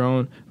when you got your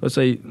own, let's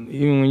say,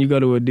 even when you go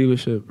to a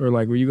dealership or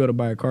like when you go to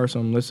buy a car or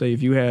something, let's say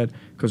if you had,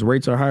 because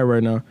rates are high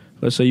right now,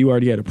 let's say you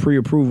already had a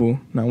pre-approval,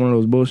 not one of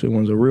those bullshit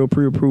ones, a real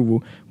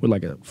pre-approval with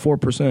like a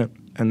 4%,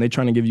 and they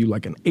trying to give you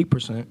like an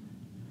 8%,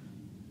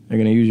 they're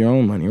going to use your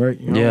own money, right?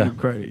 Your own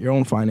credit, your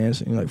own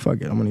financing. You're like,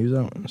 fuck it, I'm going to use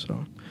that one. So,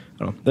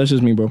 I don't know. That's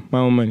just me, bro. My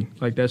own money.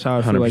 Like, that's how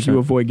I feel 100%. Like you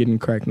avoid getting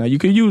cracked. Now, you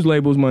can use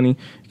labels' money.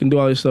 You can do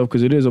all this stuff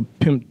because it is a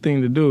pimp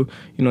thing to do.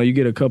 You know, you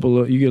get a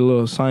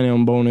little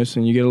sign-on bonus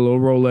and you get a little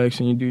Rolex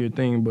and you do your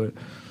thing, but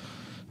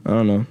I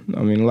don't know.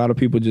 I mean, a lot of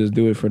people just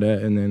do it for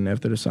that, and then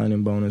after the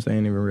sign-in bonus, they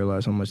ain't even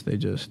realize how much they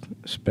just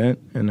spent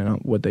and then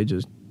what they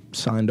just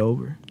signed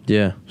over.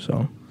 Yeah.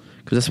 So,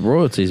 because that's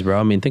royalties, bro.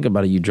 I mean, think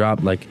about it. You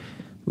drop like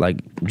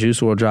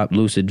Juice WRLD dropped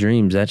Lucid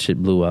Dreams. That shit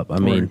blew up. I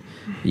mean,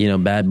 you know,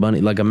 Bad Bunny.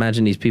 Like,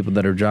 imagine these people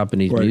that are dropping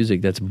these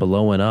music that's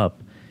blowing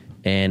up.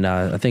 And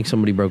I think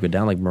somebody broke it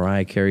down. Like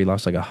Mariah Carey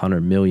lost like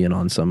 $100 million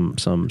on some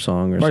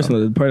song or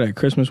something. Probably that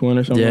Christmas one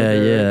or something. Yeah, like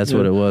that. That's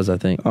what it was, I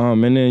think.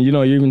 And then, you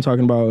know, you're even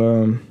talking about,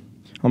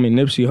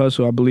 Nipsey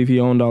Hussle. I believe he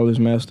owned all his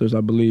masters,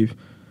 I believe.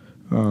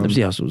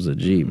 Nipsey Hussle was a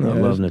G, bro. I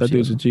love Nipsey. That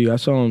dude's a G. I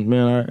saw him,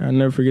 man. I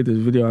never forget this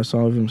video. I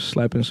saw of him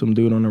slapping some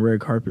dude on the red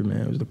carpet,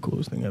 man. It was the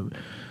coolest thing ever.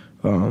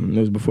 It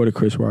was before the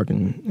Chris Rock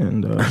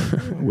and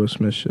Will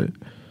Smith shit.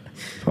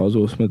 If I was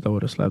Will Smith, I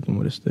would have slapped him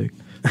with a stick.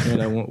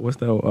 What's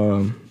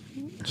that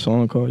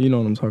song called? You know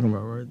what I'm talking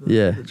about, right?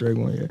 The Drake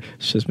one, yeah.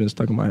 It's just been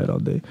stuck in my head all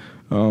day.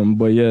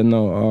 But yeah,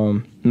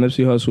 no.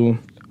 Nipsey Hussle.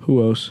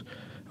 Who else?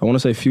 I want to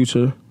say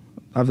Future.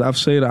 I've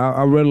said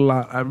I read a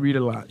lot. I read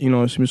a lot. You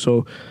know,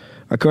 so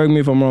correct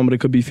me if I'm wrong, but it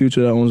could be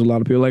Future that owns a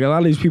lot of people. Like, a lot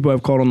of these people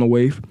have caught on the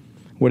wave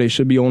where they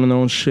should be owning their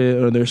own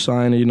shit or they're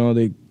signed. You know,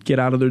 they get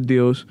out of their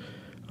deals.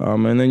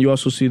 And then you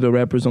also see the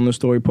rappers on the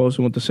story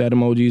posting with the sad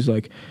emojis,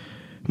 like,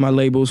 my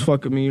label's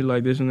fucking me,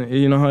 like this and that.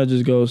 You know how it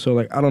just goes. So,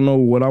 like, I don't know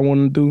what I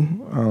want to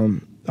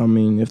do. I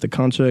mean, if the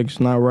contract's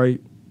not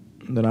right,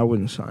 then I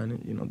wouldn't sign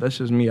it. You know, that's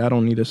just me. I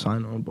don't need a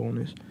sign-on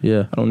bonus.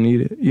 Yeah. I don't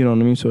need it. You know what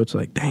I mean? So it's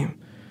like, damn.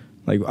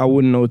 Like, I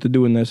wouldn't know what to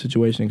do in that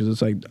situation because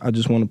it's like, I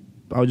just want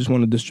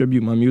to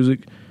distribute my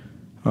music.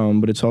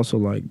 But it's also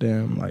like,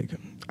 damn, like,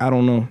 I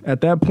don't know.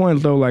 At that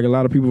point, though, like, a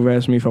lot of people have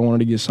asked me if I wanted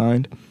to get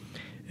signed.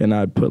 And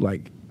I'd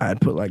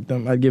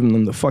give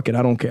them the fuck it,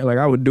 I don't care. Like,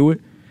 I would do it,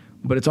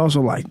 but it's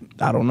also like,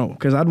 I don't know,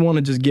 because I'd want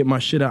to just get my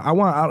shit out.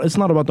 It's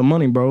not about the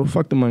money, bro.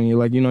 Fuck the money.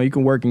 Like, you know, you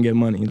can work and get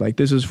money. Like,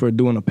 this is for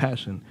doing a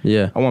passion.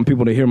 Yeah. I want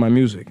people to hear my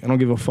music. I don't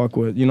give a fuck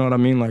what, you know what I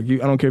mean? Like,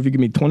 I don't care if you give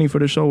me 20 for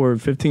the show or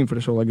 15 for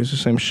the show. Like, it's the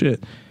same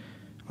shit.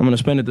 I'm going to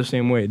spend it the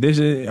same way.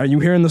 Are you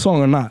hearing the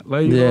song or not?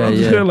 Like, you know what I'm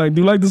saying? Like,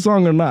 do you like the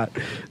song or not?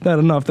 Not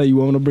enough that you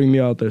want to bring me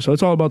out there. So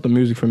it's all about the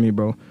music for me,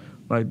 bro.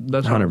 Like,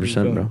 that's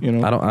 100%, bro. You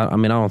know? I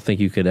don't think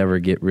you could ever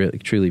get really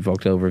truly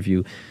fucked over if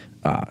you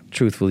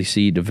truthfully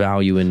see the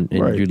value and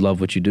you love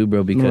what you do,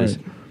 bro. Because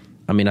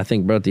I mean, I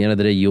think, bro, at the end of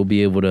the day, you'll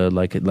be able to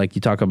like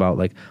you talk about,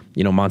 like,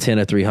 you know,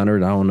 Montana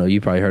 300. I don't know,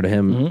 you probably heard of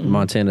him. Mm-hmm.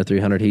 Montana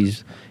 300.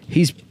 He's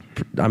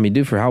I mean,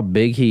 dude, for how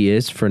big he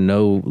is, for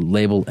no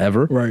label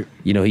ever. Right.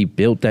 You know, he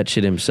built that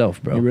shit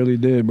himself, bro. He really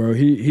did, bro.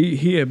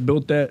 He had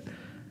built that,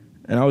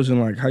 and I was in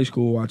like high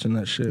school watching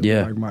that shit.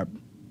 Yeah. Like my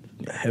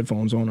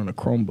headphones on a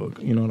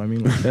Chromebook, you know what I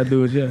mean? Like, that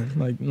dude,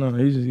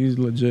 he's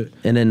legit.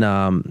 And then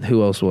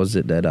who else was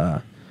it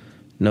that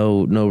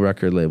no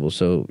record label?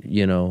 So,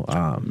 you know,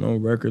 no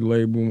record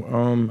label.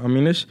 I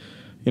mean, it's,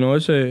 you know,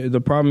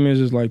 the problem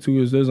is like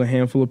too is there's a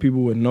handful of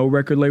people with no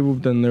record label,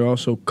 but then they're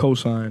also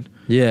co-signed.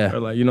 Yeah. Or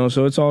like, you know,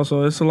 so it's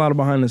a lot of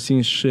behind the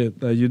scenes shit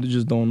that you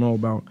just don't know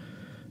about.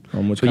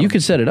 But you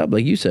could set it up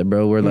like you said,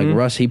 bro, where like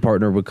Russ, he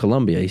partnered with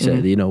Columbia. He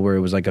said, you know, where it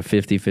was like a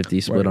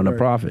 50-50 split on the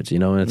profits, you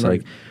know, and it's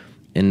like.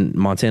 And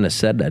Montana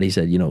said that. He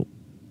said, you know,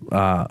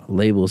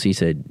 labels, he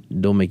said,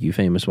 don't make you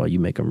famous while you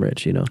make them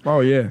rich, you know?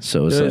 Oh, yeah.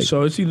 So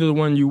it's either the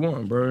one you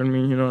want, bro. I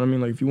mean, you know what I mean?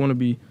 Like, if you want to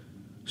be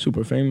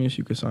super famous,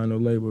 you can sign a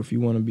label. If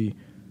you want to be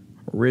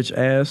rich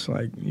ass,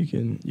 like, you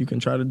can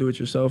try to do it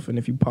yourself. And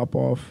if you pop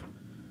off,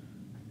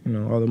 you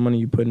know, all the money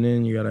you putting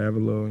in, you got to have a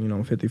little, you know,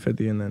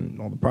 50-50. And then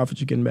all the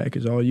profits you're getting back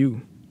is all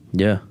you.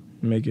 Yeah.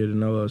 make it an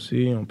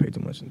LLC. You don't pay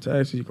too much in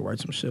taxes. You can write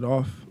some shit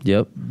off.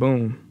 Yep.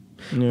 Boom.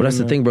 But that's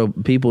the thing, bro.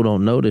 People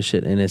don't know this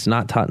shit, and it's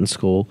not taught in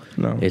school.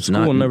 No, it's school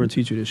not. will never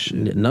teach you this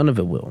shit. None of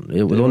it will.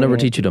 They'll never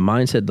teach you the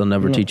mindset. They'll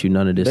never teach you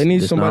none of this. They need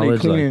this somebody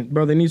knowledge, cleaning,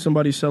 bro. They need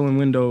somebody selling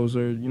windows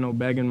or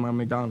bagging my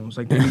McDonald's.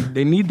 Like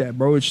they need that,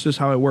 bro. It's just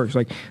how it works.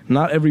 Like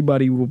not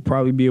everybody will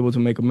probably be able to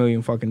make $1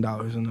 million fucking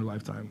in their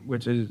lifetime.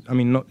 Which is, I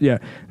mean,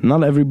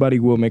 not everybody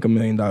will make $1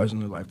 million in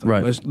their lifetime.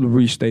 Right. Let's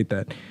restate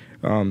that.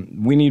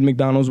 We need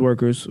McDonald's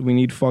workers. We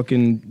need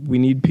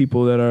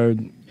people that are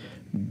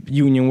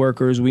union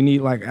workers. We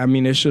need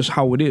it's just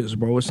how it is,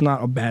 bro. It's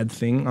not a bad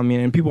thing. I mean,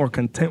 and people are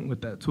content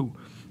with that too.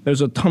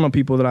 There's a ton of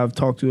people that I've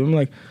talked to. I'm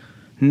like,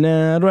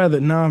 nah, I'd rather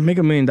make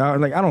 $1 million.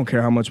 Like, I don't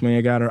care how much money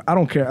I got, or I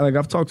don't care. Like,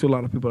 I've talked to a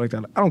lot of people like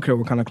that. I don't care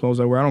what kind of clothes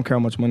I wear. I don't care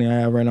how much money I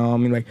have right now. I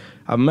mean, like,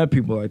 I've met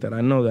people like that.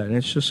 I know that, and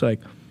it's just like,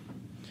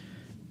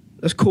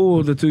 that's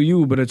cool to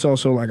you, but it's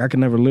also like I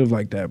can never live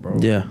like that, bro.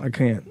 Yeah, I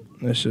can't.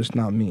 That's just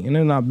not me. And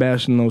they're not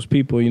bashing those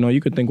people. You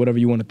could think whatever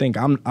you want to think.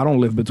 I don't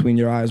live between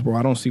your eyes, bro.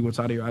 I don't see what's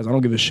out of your eyes. I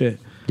don't give a shit.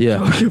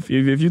 Yeah. So if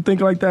you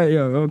think like that, yeah,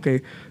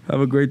 okay.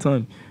 Have a great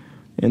time.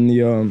 In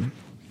the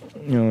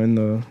in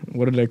the,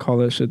 what do they call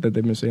that shit that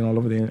they've been saying all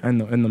over in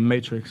the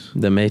Matrix?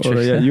 The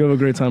Matrix. Yeah, you have a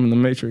great time in the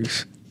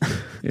Matrix.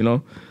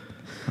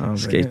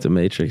 Escape the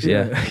Matrix.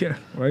 Yeah. Yeah.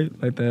 Right.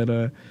 Like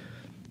that.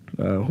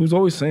 Who's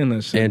always saying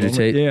that shit? Andrew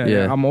Tate.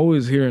 Yeah. I'm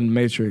always hearing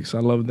Matrix.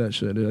 I love that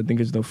shit. I think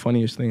it's the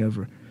funniest thing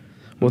ever.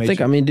 Well,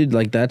 dude,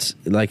 like that's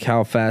like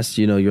how fast,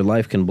 your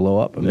life can blow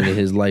up. I mean,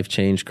 his life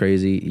changed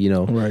crazy,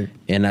 Right.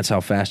 And that's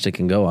how fast it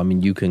can go. I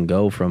mean, you can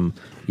go from,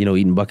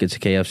 eating buckets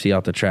of KFC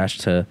out the trash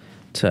to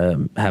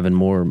having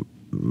more,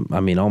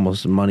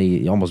 almost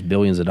money, almost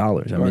billions of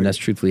dollars. I mean, that's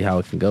truthfully how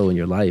it can go in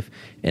your life.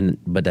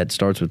 But that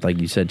starts with, like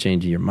you said,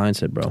 changing your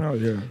mindset, bro. Oh,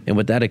 yeah. And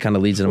with that, it kind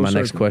of leads into my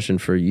next question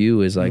for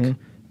you is like,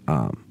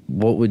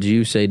 what would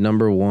you say,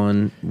 number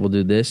one, we'll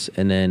do this,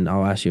 and then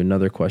I'll ask you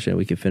another question.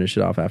 We can finish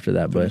it off after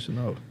that.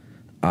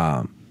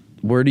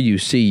 Where do you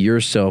see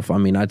yourself? I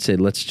mean, I'd say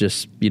let's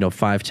just,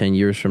 5-10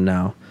 years from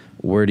now,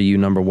 where do you,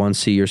 number one,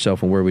 see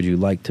yourself, and where would you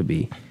like to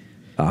be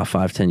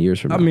 5-10 years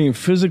from now? I mean,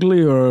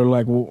 physically or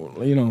like,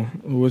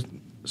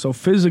 so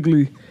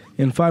physically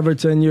in 5 or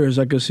 10 years,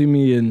 I could see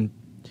me in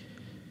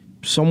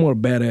somewhere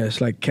badass,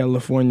 like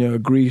California or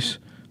Greece,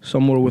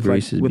 somewhere with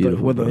Greece like,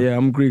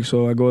 I'm Greek,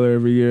 so I go there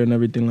every year and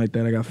everything like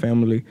that. I got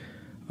family.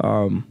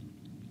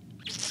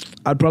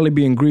 I'd probably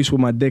be in Greece with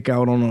my dick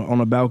out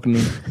on a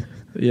balcony.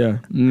 Yeah.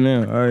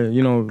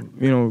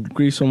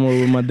 Greece somewhere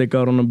with my dick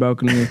out on the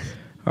balcony,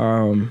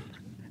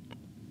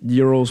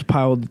 euros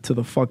piled to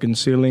the fucking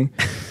ceiling,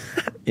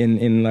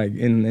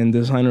 in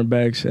designer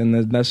bags,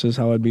 and that's just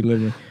how I'd be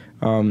living.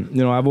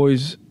 I've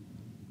always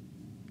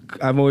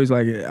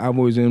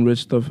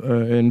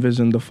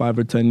envisioned the 5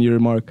 or 10 year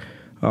mark.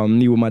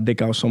 Me with my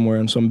dick out somewhere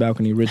on some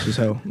balcony, rich as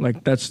hell.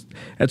 Like that's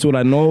what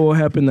I know will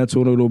happen. That's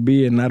what it'll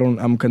be, and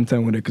I'm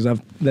content with it because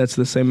that's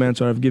the same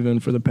answer I've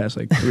given for the past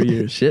 3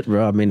 years. Shit,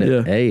 bro. I mean,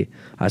 hey,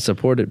 I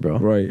support it, bro.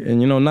 Right,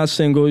 and not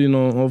single.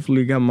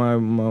 Hopefully got my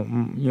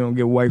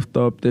get wifed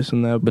up, this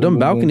and that. But them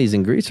balconies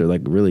in Greece are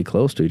like really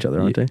close to each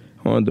other, aren't they?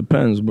 Well, it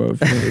depends, bro.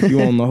 If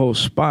you own the whole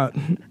spot.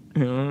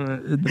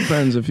 It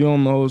depends if you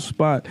own the whole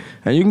spot.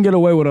 And you can get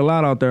away with a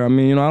lot out there. I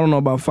mean, I don't know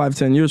about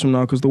 5-10 years from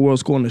now because the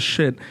world's going to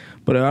shit.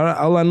 But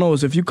all I know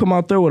is if you come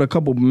out there with a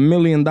couple $1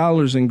 million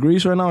in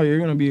Greece right now, you're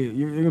gonna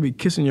be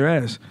kissing your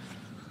ass.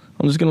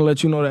 I'm just gonna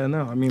let you know that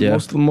now. I mean,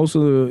 most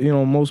of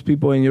the most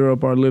people in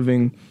Europe are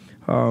living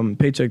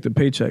paycheck to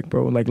paycheck,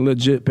 bro. Like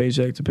legit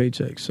paycheck to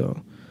paycheck.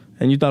 So.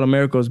 And you thought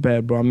America was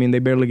bad, bro. I mean, they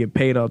barely get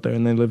paid out there,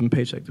 and they live in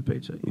paycheck to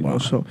paycheck. You know?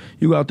 So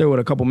you go out there with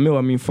a couple mil.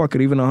 I mean, fuck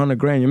it, even 100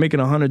 grand. You're making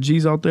 100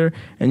 G's out there,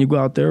 and you go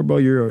out there, bro.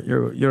 You're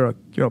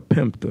a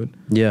pimp, dude.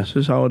 Yeah, it's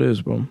just how it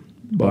is, bro.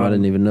 But I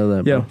didn't even know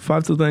that. Bro. Yeah,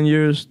 5 to 10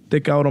 years,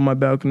 dick out on my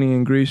balcony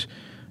in Greece,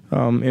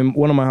 in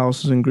one of my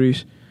houses in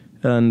Greece,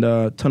 and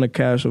a ton of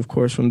cash, of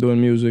course, from doing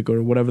music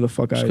or whatever the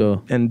fuck the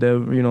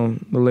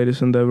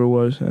latest endeavor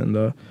was,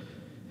 and.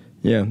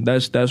 Yeah,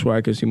 that's where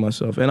I could see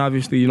myself. And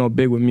obviously,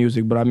 big with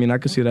music, but I mean, I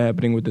could see that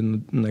happening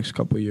within the next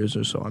couple of years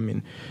or so. I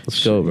mean,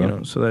 let's go,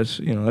 bro. So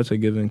that's a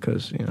given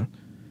because,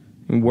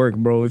 work,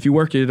 bro. If you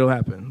work it, it'll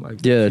happen.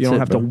 Like, you don't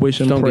have to wish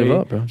and don't pray.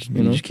 Don't give up,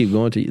 bro. You just keep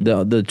going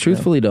to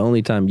truthfully, the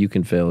only time you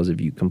can fail is if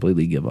you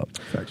completely give up.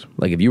 Facts.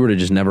 Like if you were to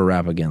just never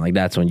rap again, like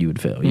that's when you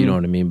would fail. You know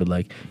what I mean? But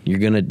like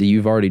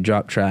you've already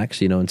dropped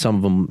tracks, and some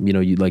of them,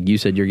 you like you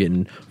said, you're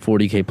getting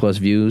 40K plus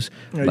views.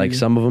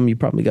 Some of them you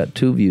probably got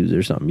 2 views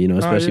or something.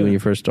 Especially when you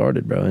first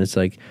started, bro. And it's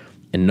like.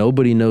 And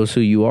nobody knows who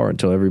you are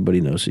until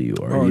everybody knows who you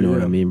are. You know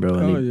what I mean, bro?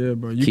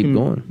 Bro. You keep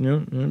going. Yeah.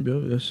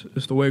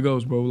 It's the way it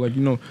goes, bro. Like,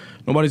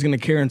 nobody's going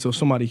to care until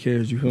somebody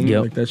cares. You feel me?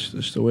 Like, that's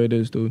just the way it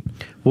is, dude.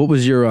 What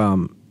was your,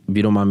 if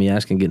you don't mind me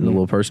asking, getting a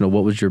little personal,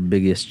 what was your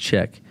biggest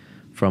check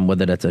from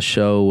whether that's a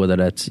show, whether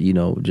that's,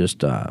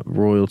 just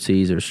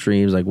royalties or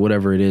streams, like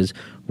whatever it is,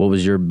 what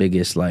was your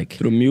biggest, like...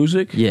 Through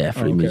music? Yeah,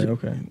 through music.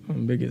 Okay. My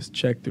biggest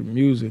check through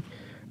music.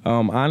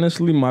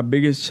 Honestly, my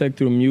biggest check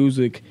through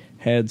music...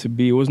 had to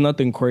be, it was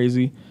nothing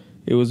crazy.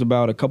 It was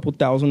about a couple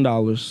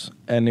 $1,000s,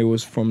 and it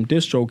was from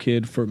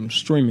DistroKid from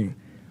streaming.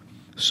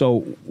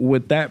 So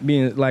with that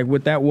being, like,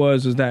 what that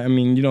was is that, I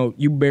mean, you know,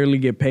 you barely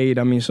get paid.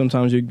 I mean,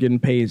 sometimes you're getting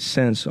paid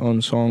cents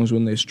on songs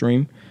when they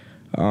stream.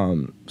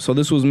 So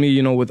this was me,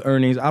 you know, with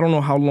earnings. I don't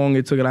know how long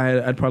it took it.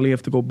 I'd probably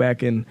have to go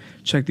back and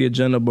check the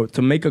agenda, but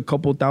to make a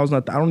couple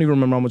thousand, I don't even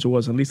remember how much it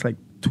was, at least like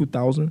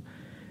 2,000.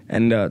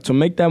 And to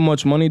make that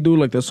much money, dude,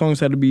 like the songs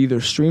had to be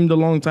either streamed a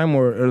long time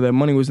or that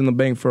money was in the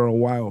bank for a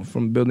while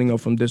from building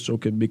up from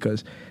DistroKid,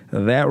 because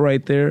that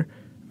right there,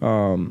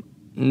 you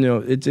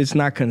know, it's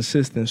not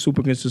consistent,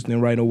 super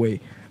consistent right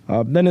away.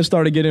 Then it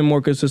started getting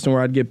more consistent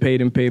where I'd get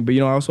paid. But,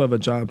 you know, I also have a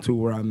job, too,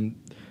 where I'm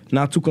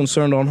not too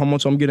concerned on how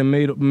much I'm getting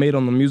made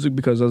on the music,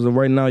 because as of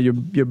right now,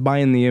 you're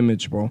buying the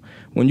image, bro.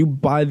 When you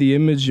buy the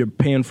image, you're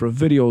paying for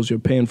videos, you're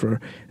paying for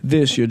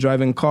this, you're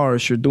driving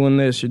cars, you're doing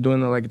this, you're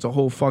doing that. Like, it's a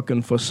whole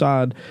fucking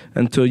facade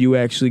until you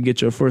actually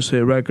get your first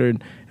hit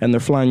record and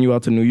they're flying you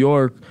out to New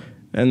York.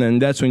 And then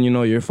that's when you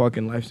know your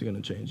fucking life's going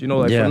to change. You know,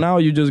 like, for now,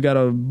 you just got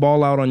to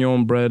ball out on your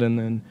own bread, and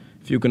then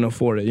if you can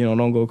afford it, you know,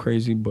 don't go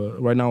crazy.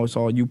 But right now, it's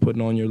all you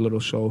putting on your little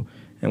show.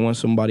 And when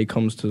somebody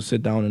comes to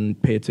sit down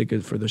and pay a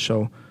ticket for the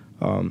show,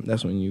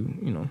 that's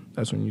when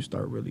that's when you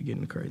start really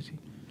getting crazy.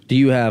 Do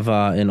you have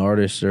an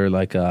artist or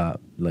like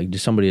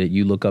just somebody that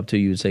you look up to,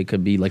 you would say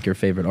could be like your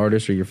favorite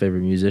artist or your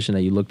favorite musician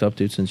that you looked up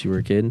to since you were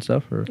a kid and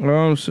stuff?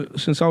 Or?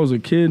 Since I was a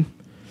kid,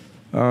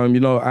 you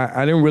know,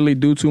 I didn't really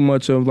do too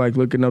much of like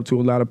looking up to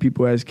a lot of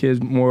people as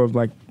kids, more of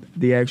like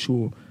the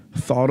actual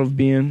thought of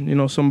being, you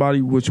know,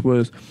 somebody, which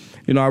was,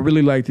 you know, I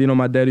really liked, you know,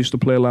 my dad used to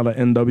play a lot of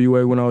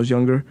NWA when I was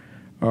younger.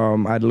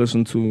 I'd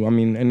listen to, I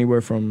mean, anywhere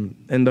from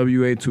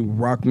NWA to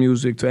rock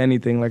music to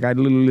anything. Like, I'd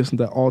literally listen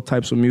to all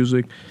types of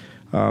music.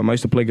 I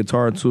used to play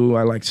guitar, too.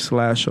 I liked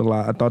Slash a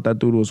lot. I thought that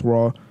dude was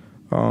raw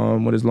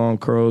with his long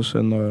curls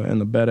and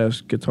the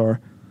badass guitar.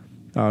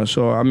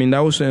 So, I mean, that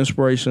was the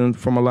inspiration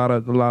from a lot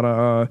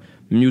of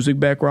music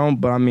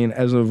background. But, I mean,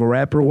 as of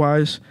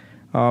rapper-wise,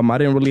 I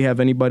didn't really have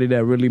anybody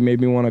that really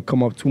made me want to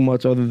come up too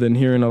much other than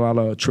hearing a lot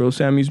of Trill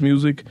Sammy's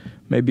music,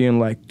 maybe in,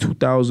 like,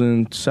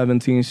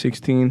 2017,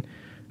 16.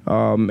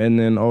 And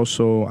then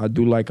also I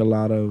do like a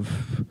lot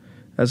of,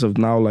 as of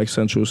now, like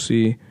Central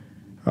C.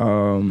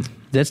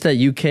 That's that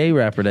UK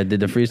rapper that did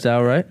the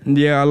freestyle, right?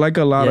 Yeah, I like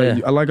a lot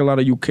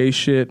of UK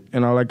shit,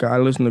 and I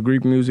listen to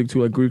Greek music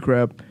too, like Greek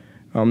rap.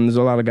 There's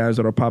a lot of guys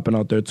that are popping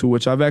out there too,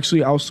 which I've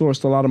actually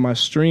outsourced a lot of my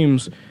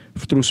streams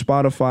through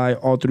Spotify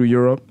all through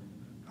Europe.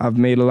 I've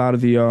made a lot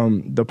of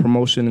the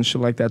promotion and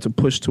shit like that to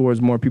push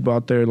towards more people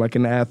out there, like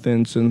in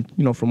Athens and,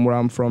 you know, from where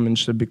I'm from and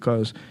shit,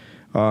 because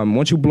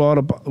once you blow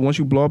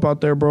up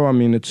out there, bro, I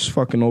mean, it's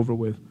fucking over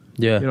with.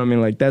 Yeah. You know what I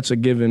mean? Like, that's a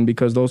given,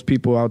 because those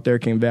people out there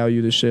can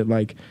value the shit.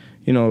 Like,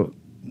 you know,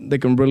 they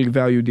can really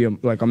value the,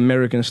 like,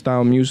 American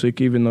style music,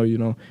 even though, you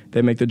know,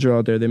 they make the drill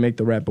out there, they make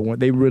the rap,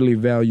 but they really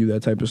value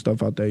that type of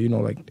stuff out there. You know,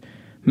 like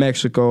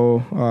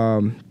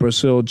Mexico,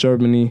 Brazil,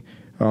 Germany.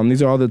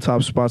 These are all the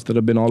top spots that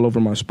have been all over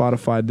my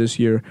Spotify this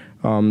year,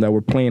 that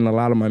were playing a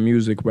lot of my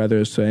music, whether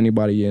it's to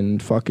anybody in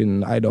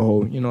fucking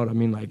Idaho. You know what I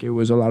mean? Like, it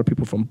was a lot of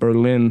people from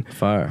Berlin,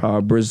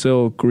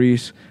 Brazil,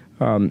 Greece,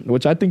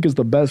 which I think is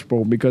the best,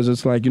 bro, because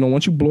it's like, you know,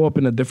 once you blow up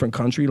in a different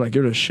country, like,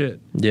 you're the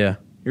shit. Yeah.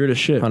 You're the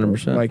shit.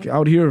 100%. Bro. Like,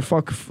 out here,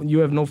 you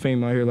have no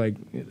fame out here, like,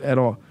 at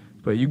all.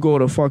 But you go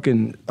to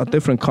fucking a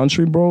different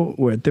country, bro,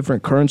 with a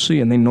different currency,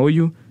 and they know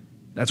you.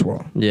 That's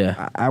wrong.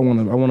 Yeah, I want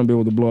to be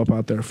able to blow up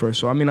out there first.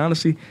 So I mean,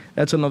 honestly,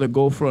 that's another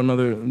goal for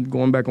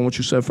going back on what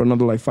you said, for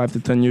another like 5 to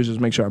 10 years, is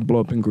make sure I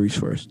blow up in Greece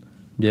first.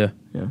 Yeah.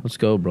 Let's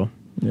go, bro.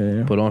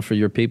 Yeah. Put on for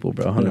your people,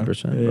 bro.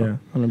 100%. Yeah,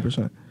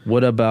 100%.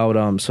 What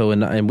about so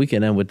and we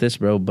can end with this,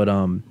 bro. But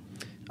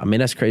I mean,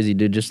 that's crazy,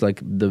 dude. Just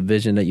like the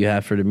vision that you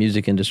have for the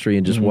music industry,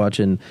 and just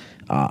watching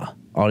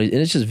all these,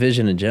 and it's just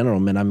vision in general,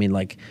 man. I mean,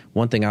 like,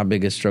 one thing my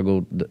biggest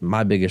struggle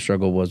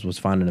was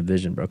finding a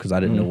vision, bro, because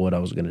I didn't know what I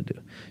was gonna do.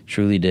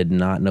 Truly did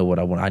not know what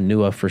I want. I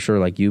knew for sure,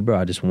 like you, bro,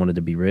 I just wanted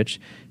to be rich,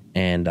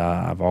 and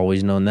I've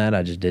always known that.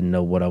 I just didn't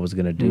know what I was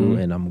gonna do,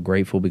 and I'm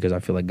grateful because I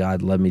feel like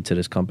God led me to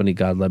this company.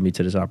 God led me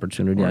to this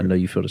opportunity. Right. I know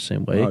you feel the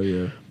same way. Oh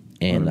yeah.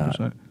 And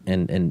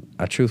and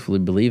I truthfully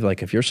believe,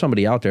 like, if you're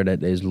somebody out there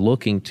that is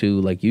looking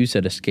to, like you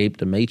said, escape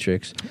the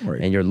matrix,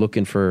 and you're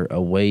looking for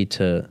a way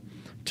to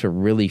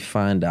really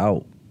find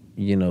out,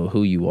 you know,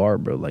 who you are,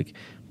 bro, like,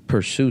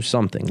 pursue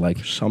something.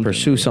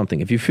 Pursue something.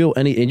 If you feel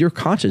and your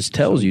conscience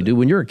tells you, dude,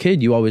 when you're a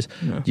kid, you always,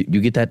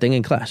 you get that thing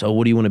in class. Oh,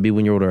 what do you want to be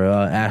when you're older?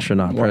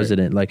 Astronaut,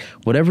 president, like,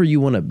 whatever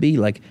you want to be,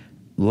 like,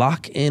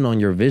 lock in on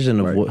your vision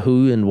of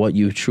who and what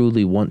you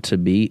truly want to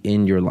be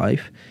in your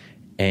life.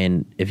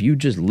 And if you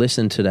just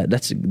listen to that,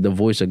 that's the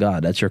voice of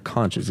God. That's your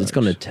conscience. It's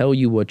going to tell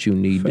you what you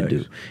need to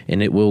do,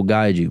 and it will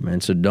guide you,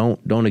 man. So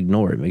don't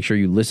ignore it. Make sure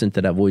you listen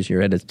to that voice in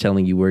your head that's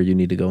telling you where you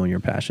need to go in your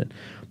passion.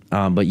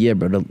 But yeah,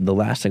 bro, the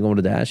last thing I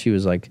wanted to ask you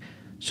is, like,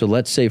 so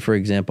let's say, for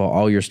example,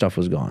 all your stuff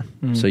was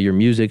gone. So your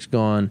music's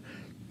gone.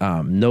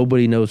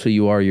 Nobody knows who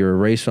you are. You're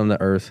erased from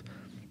the earth.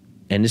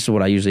 And this is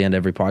what I usually end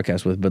every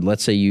podcast with. But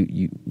let's say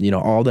you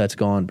know, all that's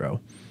gone, bro,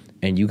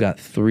 and you got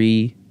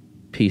 3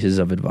 pieces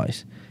of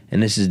advice.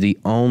 and this is the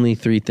only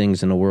 3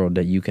 things in the world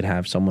that you could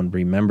have someone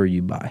remember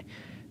you by,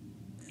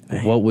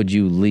 what would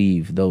you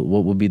leave?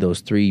 What would be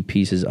those 3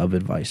 pieces of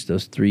advice,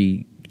 those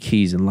 3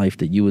 keys in life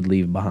that you would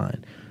leave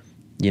behind,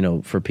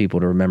 for people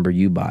to remember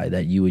you by,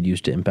 that you would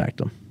use to impact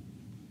them?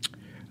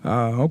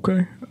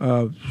 Okay.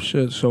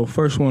 So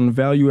first one,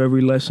 value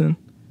every lesson.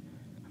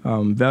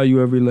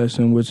 Value every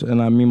lesson,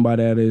 and I mean by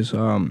that is,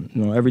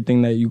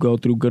 everything that you go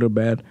through, good or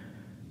bad,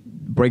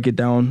 break it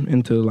down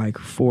into like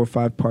 4 or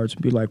 5 parts.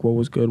 Be like, what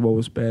was good, what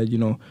was bad,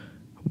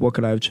 what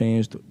could I have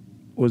changed?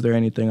 Was there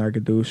anything I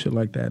could do? Shit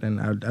like that. And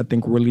I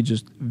think really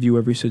just view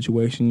every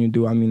situation you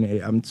do. I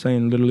mean, I'm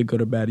saying literally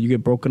good or bad. You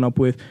get broken up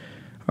with,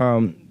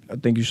 I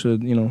think you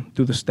should,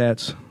 do the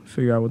stats,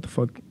 figure out what the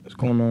fuck is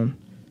going on,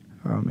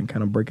 and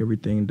kind of break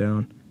everything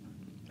down.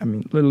 I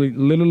mean,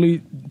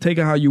 literally take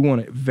it how you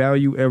want it.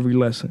 Value every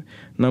lesson.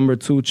 Number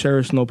 2,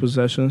 cherish no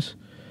possessions.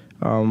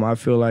 I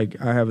feel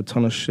like I have a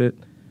ton of shit,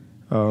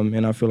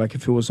 and I feel like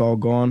if it was all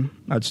gone,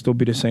 I'd still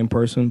be the same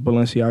person.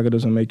 Balenciaga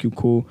doesn't make you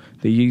cool.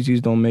 The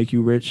Yeezys don't make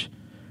you rich.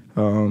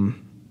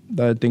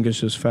 I think it's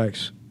just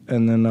facts.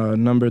 And then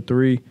number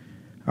 3,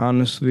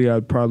 honestly,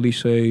 I'd probably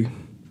say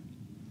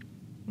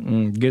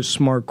get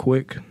smart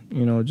quick.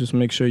 Just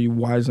make sure you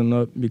wisen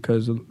up,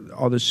 because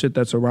all the shit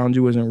that's around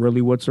you isn't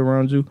really what's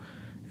around you.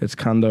 It's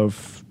kind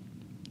of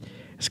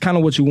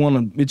what you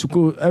want to. It's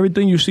cool.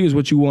 Everything you see is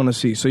what you want to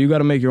see. So you got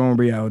to make your own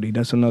reality.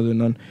 That's another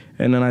none.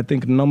 And then I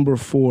think number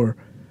 4,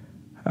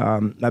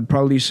 I'd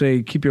probably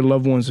say keep your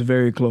loved ones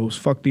very close.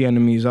 Fuck the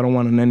enemies. I don't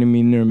want an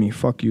enemy near me.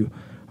 Fuck you.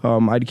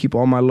 I'd keep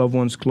all my loved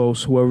ones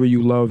close, whoever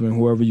you love and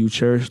whoever you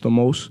cherish the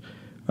most.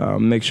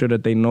 Make sure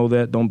that they know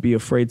that. Don't be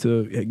afraid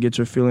to get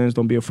your feelings.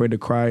 Don't be afraid to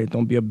cry.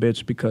 Don't be a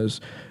bitch,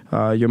 because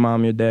your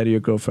mom, your dad, or your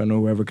girlfriend, or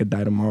whoever could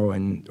die tomorrow,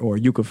 or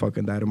you could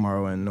fucking die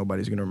tomorrow, and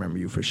nobody's going to remember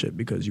you for shit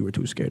because you were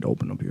too scared to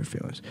open up your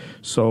feelings.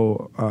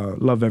 So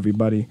love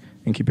everybody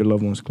and keep your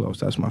loved ones close.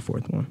 That's my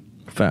 4th one.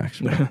 Facts,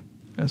 man.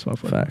 That's my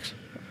 4th Facts.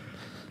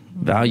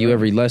 Value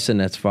every lesson.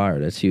 That's fire.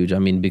 That's huge. I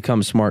mean,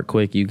 become smart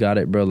quick. You got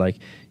it, bro. Like,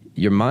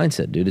 your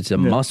mindset, dude. It's a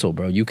muscle,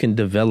 bro. You can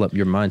develop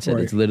your mindset.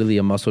 Right. It's literally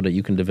a muscle that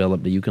you can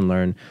develop, that you can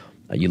learn.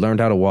 You learned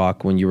how to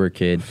walk when you were a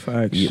kid.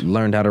 Facts. You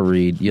learned how to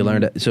read. You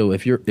learned. So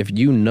if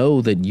you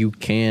know that you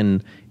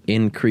can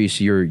increase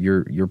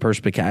your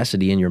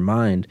perspicacity in your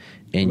mind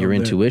and your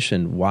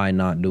intuition, why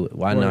not do it?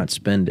 Why not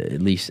spend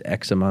at least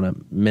X amount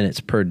of minutes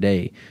per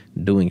day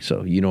doing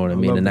so? You know what I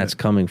mean? And that's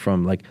coming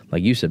from, like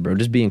you said, bro,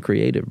 just being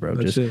creative, bro.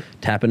 That's just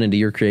tapping into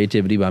your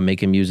creativity by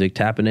making music,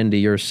 tapping into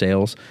your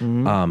sales.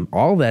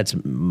 All that's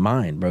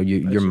mind, bro.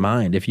 Your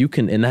mind. If you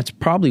can, and that's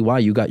probably why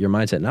you got your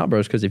mindset now, bro,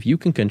 is because if you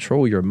can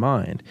control your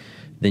mind,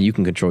 then you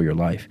can control your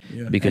life,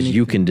 because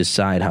you can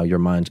decide how your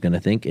mind's going to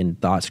think, and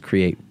thoughts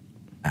create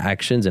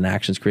actions, and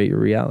actions create your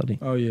reality.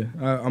 Oh, yeah.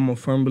 I'm a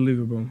firm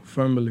believer, bro.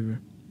 Firm believer.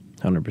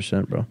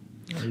 100%, bro.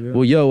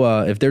 Well,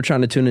 yo, if they're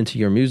trying to tune into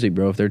your music,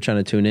 bro, if they're trying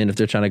to tune in, if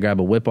they're trying to grab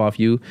a whip off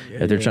you,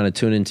 if they're trying to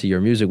tune into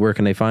your music, where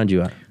can they find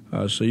you at?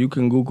 So you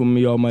can Google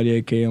me, Almighty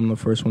AK. I'm the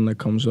first one that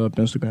comes up.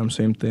 Instagram,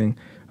 same thing.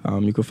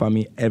 You can find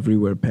me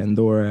everywhere: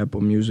 Pandora,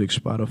 Apple Music,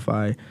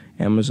 Spotify,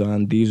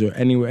 Amazon, Deezer,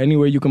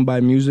 anywhere you can buy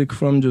music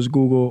from. Just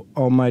Google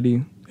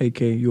Almighty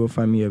AK. You will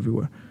find me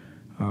everywhere.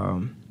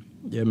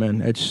 Yeah,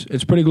 man,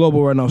 it's pretty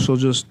global right now. So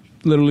just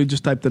literally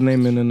just type the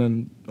name in, and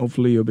then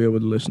hopefully you'll be able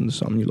to listen to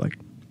something you like.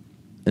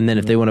 And then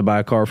if they want to buy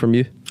a car from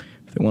you,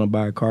 if they want to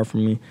buy a car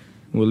from me,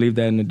 we'll leave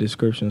that in the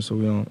description so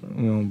we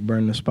don't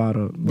burn the spot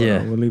up.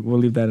 But, we'll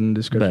leave that in the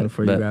description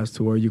for you guys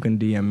too, or you can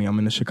DM me. I'm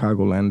in the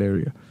Chicagoland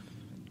area.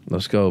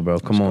 Let's go, bro.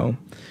 Come on.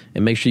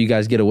 And make sure you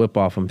guys get a whip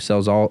off him.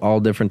 Sells all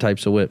different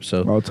types of whips.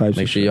 So all types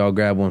make sure y'all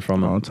grab one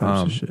from him. All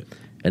types of shit.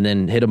 And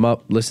then hit him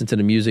up. Listen to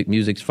the music.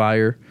 Music's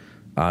fire.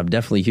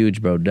 Definitely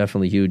huge, bro.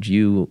 Definitely huge.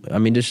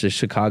 Just the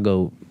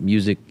Chicago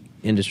music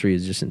industry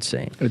is just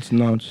insane. It's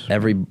nuts.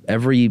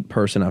 Every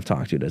person I've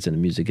talked to that's in the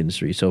music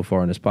industry so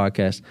far in this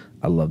podcast,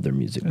 I love their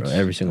music, bro.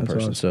 Every single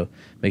person. Awesome. So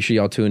make sure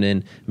y'all tune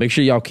in. Make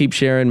sure y'all keep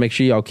sharing. Make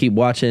sure y'all keep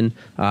watching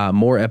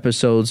more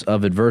episodes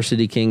of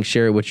Adversity King.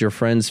 Share it with your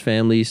friends,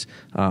 families,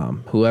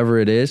 whoever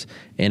it is.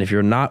 And if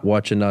you're not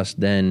watching us,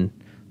 then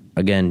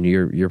again,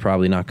 you're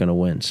probably not going to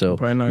win. So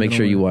make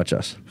sure you watch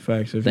us.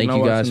 Facts. Thank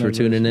you guys for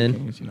tuning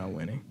in. You're not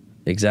winning.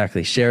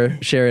 Exactly. Share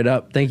it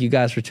up. Thank you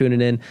guys for tuning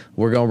in.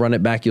 We're going to run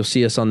it back. You'll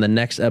see us on the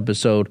next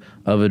episode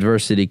of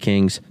Adversity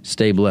Kings.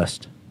 Stay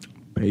blessed.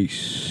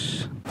 Peace.